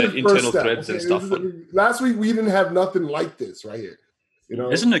is just the internal threads and stuff. Last week we didn't have nothing like this right here. You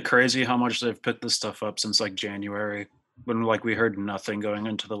know, isn't it crazy how much they've put this stuff up since like January when like we heard nothing going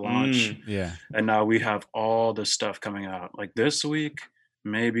into the launch? Yeah, and now we have all this stuff coming out like this week,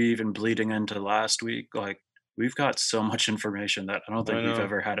 maybe even bleeding into last week. Like we've got so much information that I don't think we've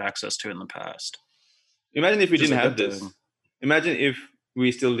ever had access to in the past. Imagine if we didn't have this. Imagine if we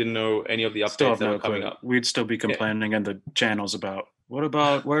still didn't know any of the updates that were coming up. We'd still be complaining in the channels about what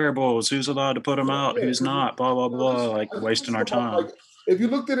about wearables? Who's allowed to put them out? Who's not? Blah blah blah. Like wasting our time. if you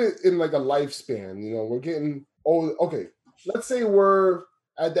looked at it in like a lifespan, you know, we're getting old. Okay, let's say we're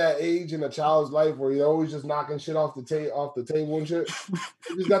at that age in a child's life where you're always just knocking shit off the table and shit.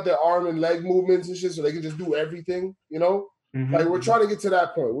 They just got their arm and leg movements and shit, so they can just do everything. You know, like we're trying to get to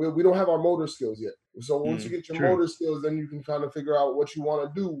that point. We don't have our motor skills yet. So once you get your motor skills, then you can kind of figure out what you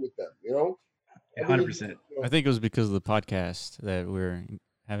want to do with them. You know, 100%. I think it was because of the podcast that we're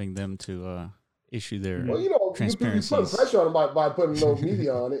having them to issue their transparencies. You put pressure on them by putting no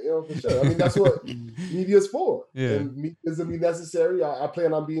media on it, you know, for sure. I mean, that's what media's for. Yeah. And media's gonna be necessary. I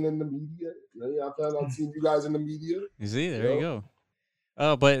plan on being in the media. You know, I plan on seeing you guys in the media. You see, there you go.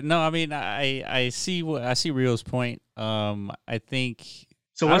 But no, I mean, I see Rio's point. I think.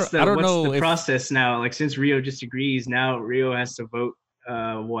 So what's the process now? Like, since Rio just agrees, now Rio has to vote.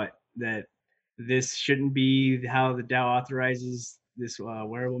 That this shouldn't be how the DAO authorizes this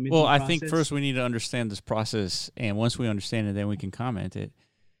wearable minting process? Well, I think first we need to understand this process, and once we understand it, then we can comment it.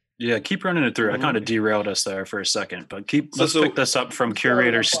 Yeah, keep running it through. I kind of derailed us there for a second, but let's pick this up from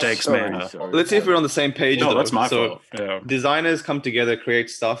Curator Stakes Mana. Let's see if we're on the same page. No, that's my fault. Yeah. Designers come together, create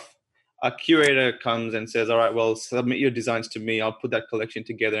stuff. A curator comes and says, all right, well, submit your designs to me. I'll put that collection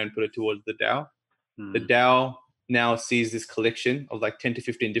together and put it towards the DAO. The DAO now sees this collection of like 10 to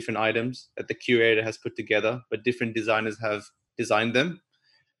 15 different items that the curator has put together, but different designers have designed them.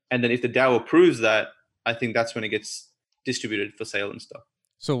 And then if the DAO approves that, I think that's when it gets distributed for sale and stuff.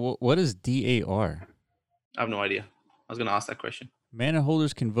 So what is DAR? I have no idea. I was going to ask that question. Mana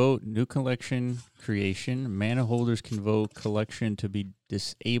holders can vote new collection creation. Mana holders can vote collection to be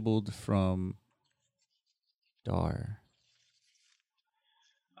disabled from DAR.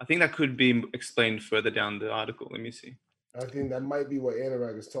 I think that could be explained further down the article. Let me see. I think that might be what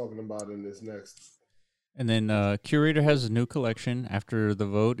Anurag is talking about in this next. And then curator has a new collection. After the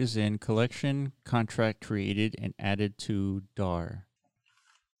vote is in, collection contract created and added to DAR.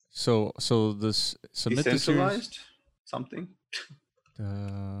 So this submit decentralized something.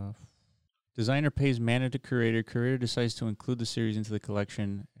 Designer pays mana to curator. Curator decides to include the series into the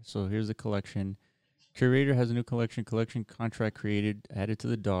collection. So here's the collection. Curator has a new collection. Collection contract created, added to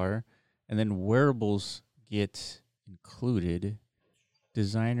the DAR, and then wearables get included.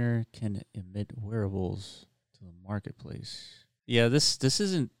 Designer can emit wearables to the marketplace. Yeah, this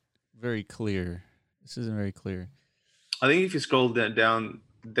isn't very clear. I think if you scroll down,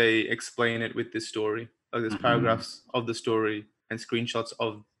 they explain it with this story. Like there's paragraphs of the story and screenshots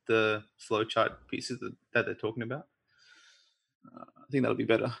of the flowchart pieces that they're talking about. I think that'll be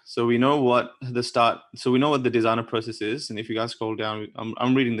better. So we know what the designer process is. And if you guys scroll down,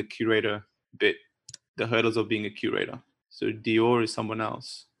 I'm reading the curator bit, the hurdles of being a curator. So Dior is someone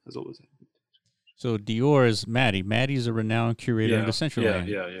else, as always. So Dior is Maddie. Maddie's a renowned curator in Decentraland.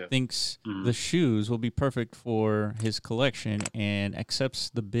 Yeah. Thinks the shoes will be perfect for his collection and accepts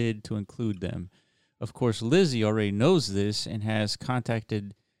the bid to include them. Of course, Lizzie already knows this and has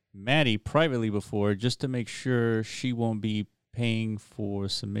contacted Maddie privately before just to make sure she won't be paying for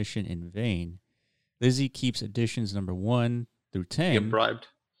submission in vain. Lizzie keeps editions number 1 through 10. Get bribed.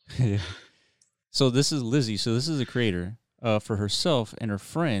 So this is Lizzie. So this is a creator for herself and her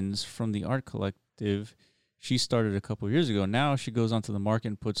friends from the art collective she started a couple years ago. Now she goes onto the market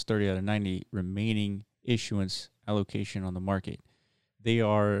and puts 30 out of 90 remaining issuance allocation on the market. They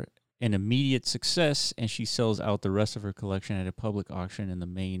are an immediate success, and she sells out the rest of her collection at a public auction in the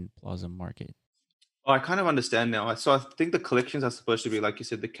main plaza market. Oh, I kind of understand now. So I think the collections are supposed to be, like you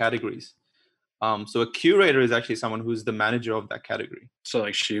said, the categories. So a curator is actually someone who's the manager of that category. So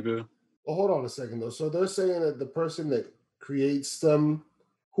like Shibu. Well, hold on a second though. So they're saying that the person that creates them,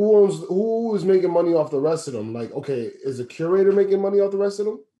 who is making money off the rest of them? Like, okay, is a curator making money off the rest of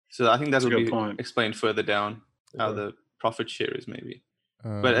them? So I think that will be explained further down how the profit share is maybe.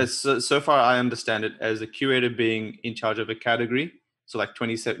 But as so far I understand it as a curator being in charge of a category. So like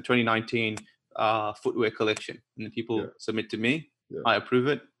 2019 footwear collection, and then people submit to me, I approve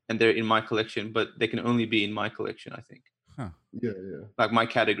it, and they're in my collection, but they can only be in my collection, I think. Yeah. Like my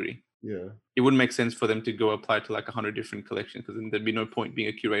category. Yeah. It wouldn't make sense for them to go apply to like 100 different collections, because then there'd be no point being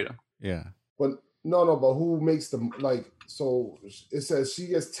a curator. Yeah. But but who makes them? Like, so it says she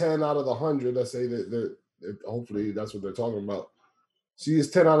gets 10 out of the 100. Let's say that hopefully that's what they're talking about. She gets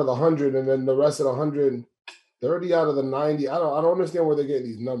 10 out of the 100, and then the rest of the 100, 30 out of the 90. I don't understand where they're getting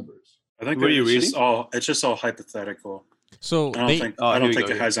these numbers. I think it's just all hypothetical. So I don't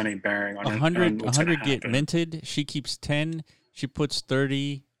think it has any bearing on 100 get minted. She keeps 10. She puts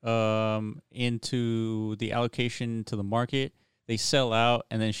 30 into the allocation to the market. They sell out,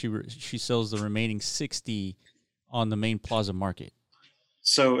 and then she sells the remaining 60 on the main plaza market.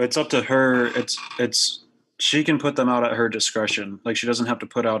 So it's up to her. It's she can put them out at her discretion. Like she doesn't have to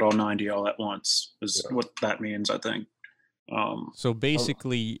put out all 90 all at once. Is what that means, I think. So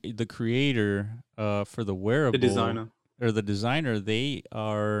basically, the creator for the wearable, the designer, they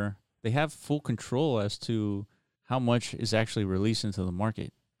have full control as to how much is actually released into the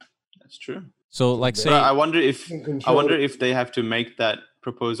market. That's true. So, like, say, I wonder if they have to make that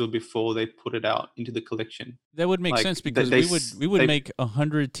proposal before they put it out into the collection. That would make sense because we would make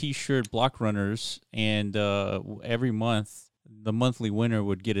 100 T-shirt block runners, and every month the monthly winner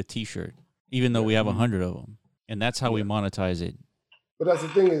would get a T-shirt, even though we have 100 of them, and that's how we monetize it. But that's the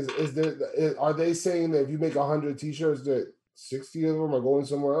thing are they saying that if you make 100 T-shirts, that 60 of them are going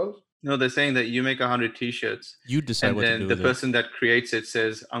somewhere else? No, they're saying that you make 100 T-shirts. You decide what to do with it. And then the person that creates it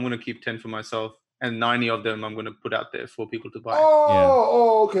says, I'm going to keep 10 for myself, and 90 of them I'm going to put out there for people to buy.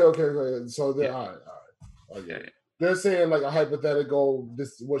 Okay. So they're all right. Okay. They're saying like a hypothetical,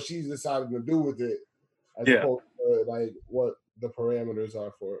 this what she's decided to do with it, as opposed to like what the parameters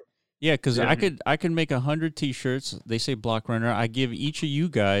are for it. Yeah, because I could make 100 T-shirts. They say block runner. I give each of you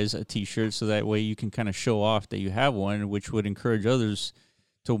guys a T-shirt so that way you can kind of show off that you have one, which would encourage others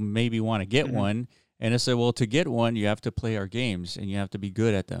to maybe want to get one. And I said, well, to get one, you have to play our games and you have to be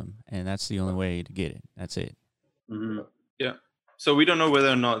good at them, and that's the only way to get it. That's it. Mm-hmm. Yeah. So we don't know whether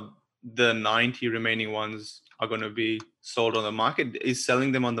or not the 90 remaining ones are going to be sold on the market. Is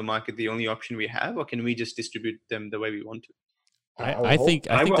selling them on the market the only option we have, or can we just distribute them the way we want to? I think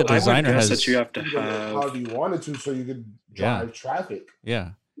the designer has that you have to have however you wanted to, so you could drive traffic.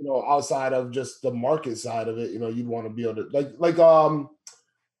 Yeah. Outside of just the market side of it, you'd want to be able to like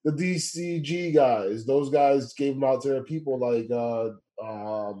the DCG guys. Those guys gave them out to their people like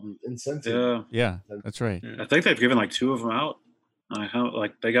incentive. Yeah, that's right. I think they've given like 2 of them out.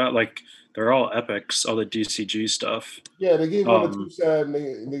 They got they're all epics, all the DCG stuff. Yeah, they gave one to 2 sad,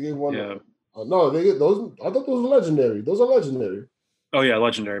 and they gave one. Yeah. No, they get those. I thought those were legendary. Those are legendary. Oh yeah,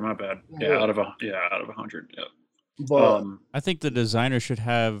 legendary. My bad. Yeah, out of 100. Yeah. But I think the designer should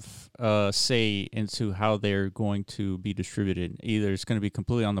have say into how they're going to be distributed. Either it's going to be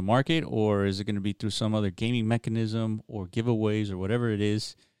completely on the market, or is it going to be through some other gaming mechanism or giveaways or whatever it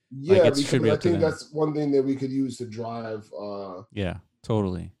is. Yeah, because I think that's one thing that we could use to drive. Yeah,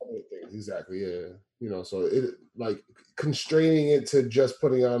 totally. Exactly. Yeah. So it like constraining it to just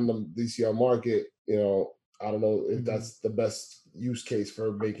putting on the DCR market. I don't know if that's the best use case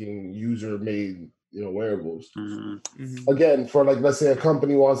for making user-made wearables. Again, for like, let's say a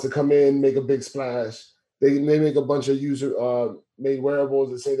company wants to come in, make a big splash. They make a bunch of user made wearables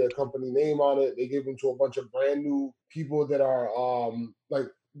that say their company name on it. They give them to a bunch of brand new people that are like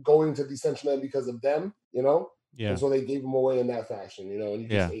going to Decentraland because of them, Yeah. And so they gave them away in that fashion, and you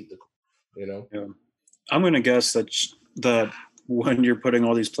just ate the, Yeah. I'm going to guess that when you're putting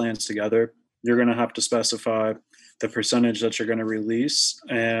all these plans together, you're going to have to specify the percentage that you're going to release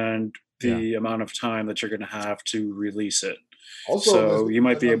and the amount of time that you're going to have to release it. Also, so you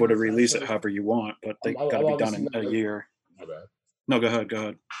might be able to release it however you want, but they got to be done in a year. My bad. No, go ahead.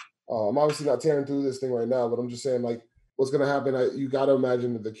 I'm obviously not tearing through this thing right now, but I'm just saying, like, what's going to happen? You got to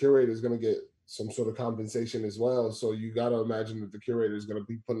imagine that the curator is going to get some sort of compensation as well. So you got to imagine that the curator is going to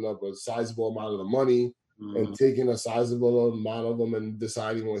be putting up a sizable amount of the money and taking a sizable amount of them and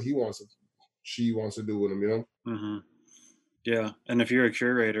deciding what she wants to do with them, Mm-hmm. Yeah. And if you're a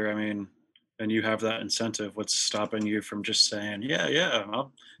curator, and you have that incentive, what's stopping you from just saying,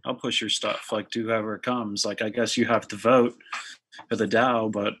 I'll push your stuff, like, do whoever comes. Like, I guess you have to vote for the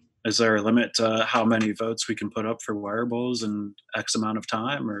DAO, but is there a limit to how many votes we can put up for wearables in X amount of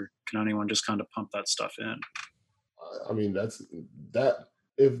time, or can anyone just kind of pump that stuff in? That's that.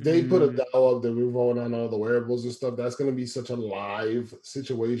 If they put a DAO up that we're voting on all the wearables and stuff, that's going to be such a live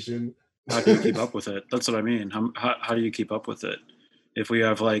situation. How do you keep up with it? That's what I mean. How do you keep up with it? If we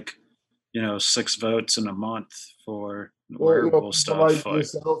have 6 votes in a month for wearable stuff, like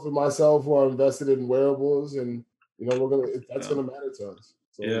yourself and myself who are invested in wearables, and that's gonna matter to us.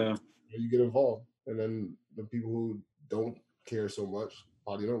 So you get involved, and then the people who don't care so much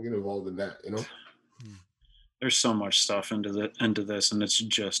probably don't get involved in that. There's so much stuff into this, and it's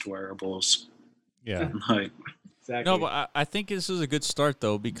just wearables. Yeah. Exactly. No, but I think this is a good start,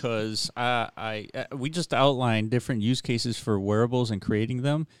 though, because we just outlined different use cases for wearables and creating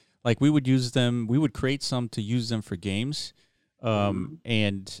them. Like, we would create some to use them for games,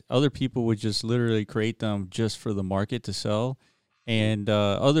 and other people would just literally create them just for the market to sell, and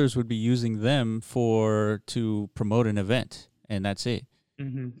others would be using them to promote an event, and that's it.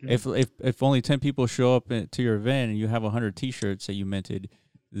 Mm-hmm. If only 10 people show up to your event and you have 100 T-shirts that you minted,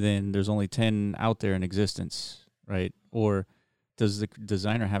 then there's only 10 out there in existence, right? Or does the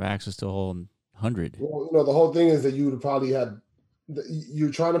designer have access to a whole 100. Well, the whole thing is that you would probably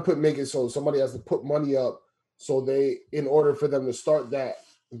you're trying to make it so somebody has to put money up, so in order for them to start that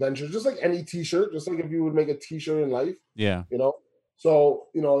venture, just like any T-shirt, just like if you would make a T-shirt in life. Yeah. So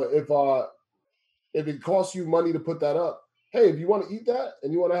if it costs you money to put that up, hey, if you want to eat that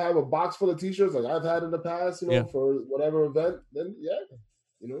and you want to have a box full of T-shirts like I've had in the past, for whatever event, then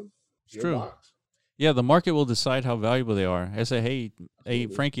it's true. Box. Yeah, the market will decide how valuable they are. I say, hey,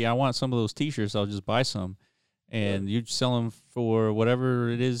 Frankie, I want some of those T-shirts. I'll just buy some, and you sell them for whatever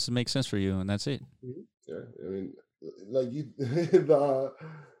it is that makes sense for you, and that's it. Yeah, I mean, like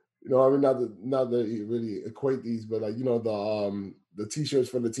not that you really equate these, but like the T-shirts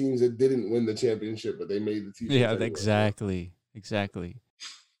for the teams that didn't win the championship, but they made the T-shirts. Yeah, anyway. Exactly.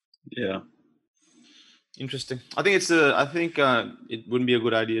 Yeah. Interesting. I think it wouldn't be a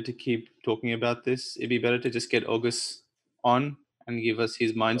good idea to keep talking about this. It'd be better to just get August on and give us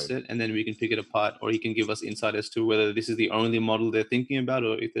his mindset, and then we can pick it apart, or he can give us insight as to whether this is the only model they're thinking about,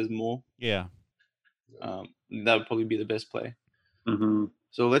 or if there's more. Yeah. That would probably be the best play. Mm-hmm.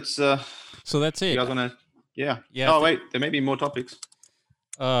 So let's. So that's it. You guys wanna? Yeah. Yeah. Wait, there may be more topics.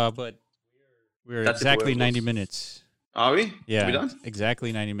 But we're exactly 90 minutes. Are we? Yeah. Are we done?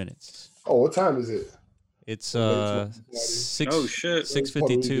 Exactly 90 minutes. Oh, what time is it? It's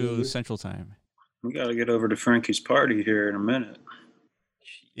 6:52 Central Time. We got to get over to Frankie's party here in a minute.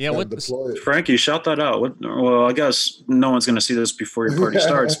 Yeah, Frankie, shout that out. Well, I guess no one's going to see this before your party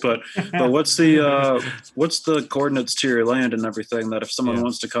starts, but what's the coordinates to your land and everything that if someone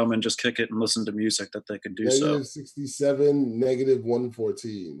wants to come and just kick it and listen to music that they could do so? -67,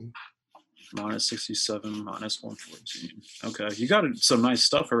 -114. -67, -114. Okay, you got some nice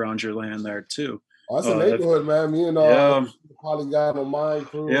stuff around your land there too. Oh, that's a neighborhood, man. Me and Polygon on my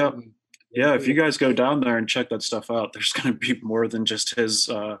crew. Yeah. Yeah, if you guys go down there and check that stuff out, there's going to be more than just his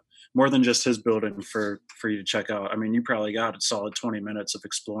building for you to check out. I mean, you probably got a solid 20 minutes of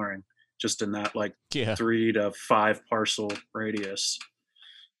exploring just in that 3 to 5 parcel radius.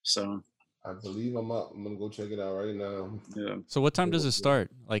 So I believe I'm up. I'm gonna go check it out right now. Yeah. So what time does it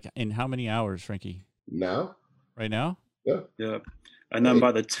start? Like in how many hours, Frankie? Now? Right now? Yeah. Yeah. And then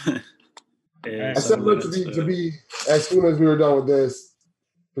by the time I said to be as soon as we were done with this,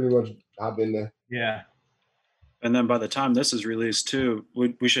 pretty much hop in there. Yeah. And then by the time this is released too,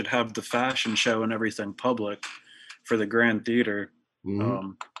 we should have the fashion show and everything public for the Grand Theater.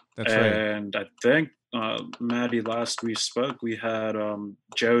 Mm-hmm. That's right. And I think Maddie, last we spoke, we had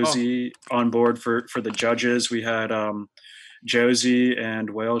Josie on board for the judges. We had Josie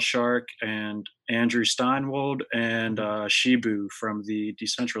and Whale Shark and Andrew Steinwald and Shibu from the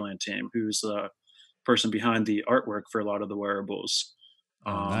Decentraland team, who's the person behind the artwork for a lot of the wearables.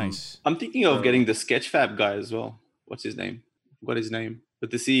 Nice. I'm thinking of getting the Sketchfab guy as well. What's his name? What is his name?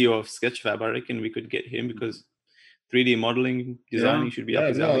 But the CEO of Sketchfab, I reckon we could get him because 3D modeling, designing should be up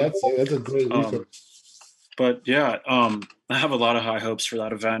his alley. That's a great research. But yeah, I have a lot of high hopes for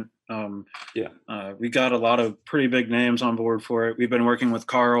that event. We got a lot of pretty big names on board for it. We've been working with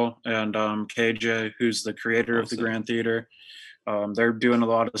Carl and KJ, who's the creator of the Grand Theater. They're doing a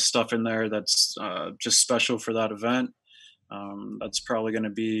lot of stuff in there that's just special for that event. That's probably going to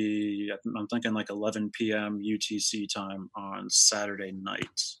be, I'm thinking 11 p.m. UTC time on Saturday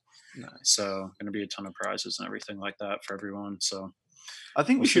night. Nice. So going to be a ton of prizes and everything like that for everyone. So I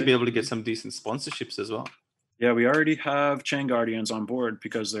think we should be able to get some decent sponsorships as well. Yeah, we already have Chain Guardians on board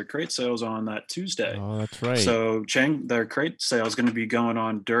because their crate sales on that Tuesday. Oh, that's right. So their crate sale is going to be going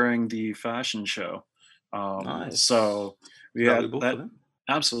on during the fashion show. Nice. So we have that.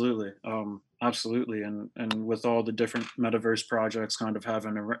 Absolutely. Absolutely. And with all the different metaverse projects kind of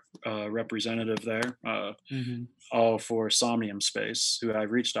having a representative there, all for Somnium Space, who I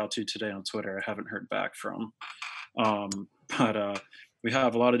reached out to today on Twitter. I haven't heard back from. But we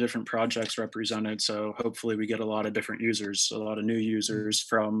have a lot of different projects represented. So hopefully we get a lot of different users, a lot of new users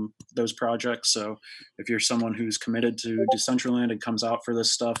from those projects. So if you're someone who's committed to Decentraland and comes out for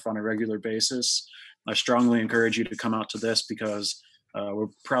this stuff on a regular basis, I strongly encourage you to come out to this because we're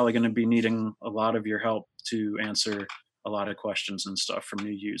probably going to be needing a lot of your help to answer a lot of questions and stuff from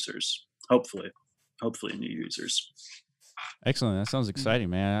new users. Hopefully new users. Excellent. That sounds exciting,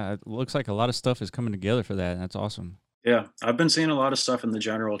 man. It looks like a lot of stuff is coming together for that. That's awesome. Yeah, I've been seeing a lot of stuff in the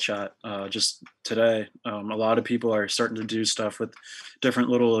general chat just today. A lot of people are starting to do stuff with different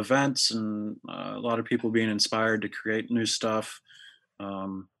little events and a lot of people being inspired to create new stuff.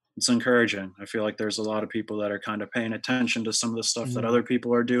 It's encouraging. I feel like there's a lot of people that are kind of paying attention to some of the stuff that other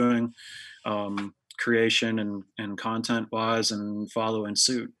people are doing, creation and content-wise, and following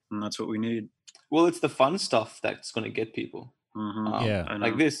suit. And that's what we need. Well, it's the fun stuff that's going to get people. Mm-hmm.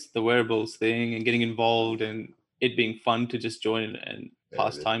 Like this, the wearables thing, and getting involved, and it being fun to just join and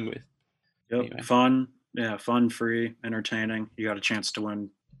pass time with. Yep, anyway. Fun, free, entertaining. You got a chance to win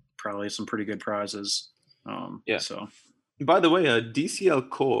probably some pretty good prizes. So. By the way, DCL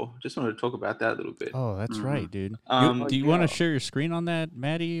Core. Just wanted to talk about that a little bit. Oh, that's right, dude. Do you want to share your screen on that,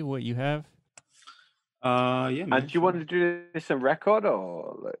 Maddie? What you have? Yeah. Man, and do you want to do this on record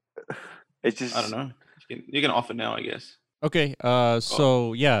or it's just? I don't know. You can offer now, I guess. Okay.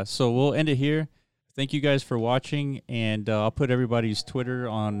 So we'll end it here. Thank you guys for watching, and I'll put everybody's Twitter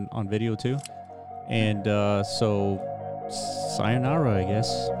on video too. And so, sayonara, I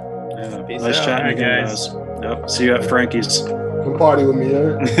guess. Yeah, nice chatting, guys. Yep. See you at Frankie's. Come party with me,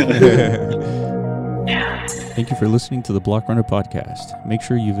 Thank you for listening to the Block Runner podcast. Make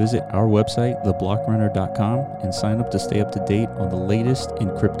sure you visit our website, theblockrunner.com, and sign up to stay up to date on the latest in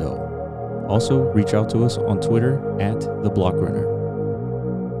crypto. Also, reach out to us on Twitter @theblockrunner.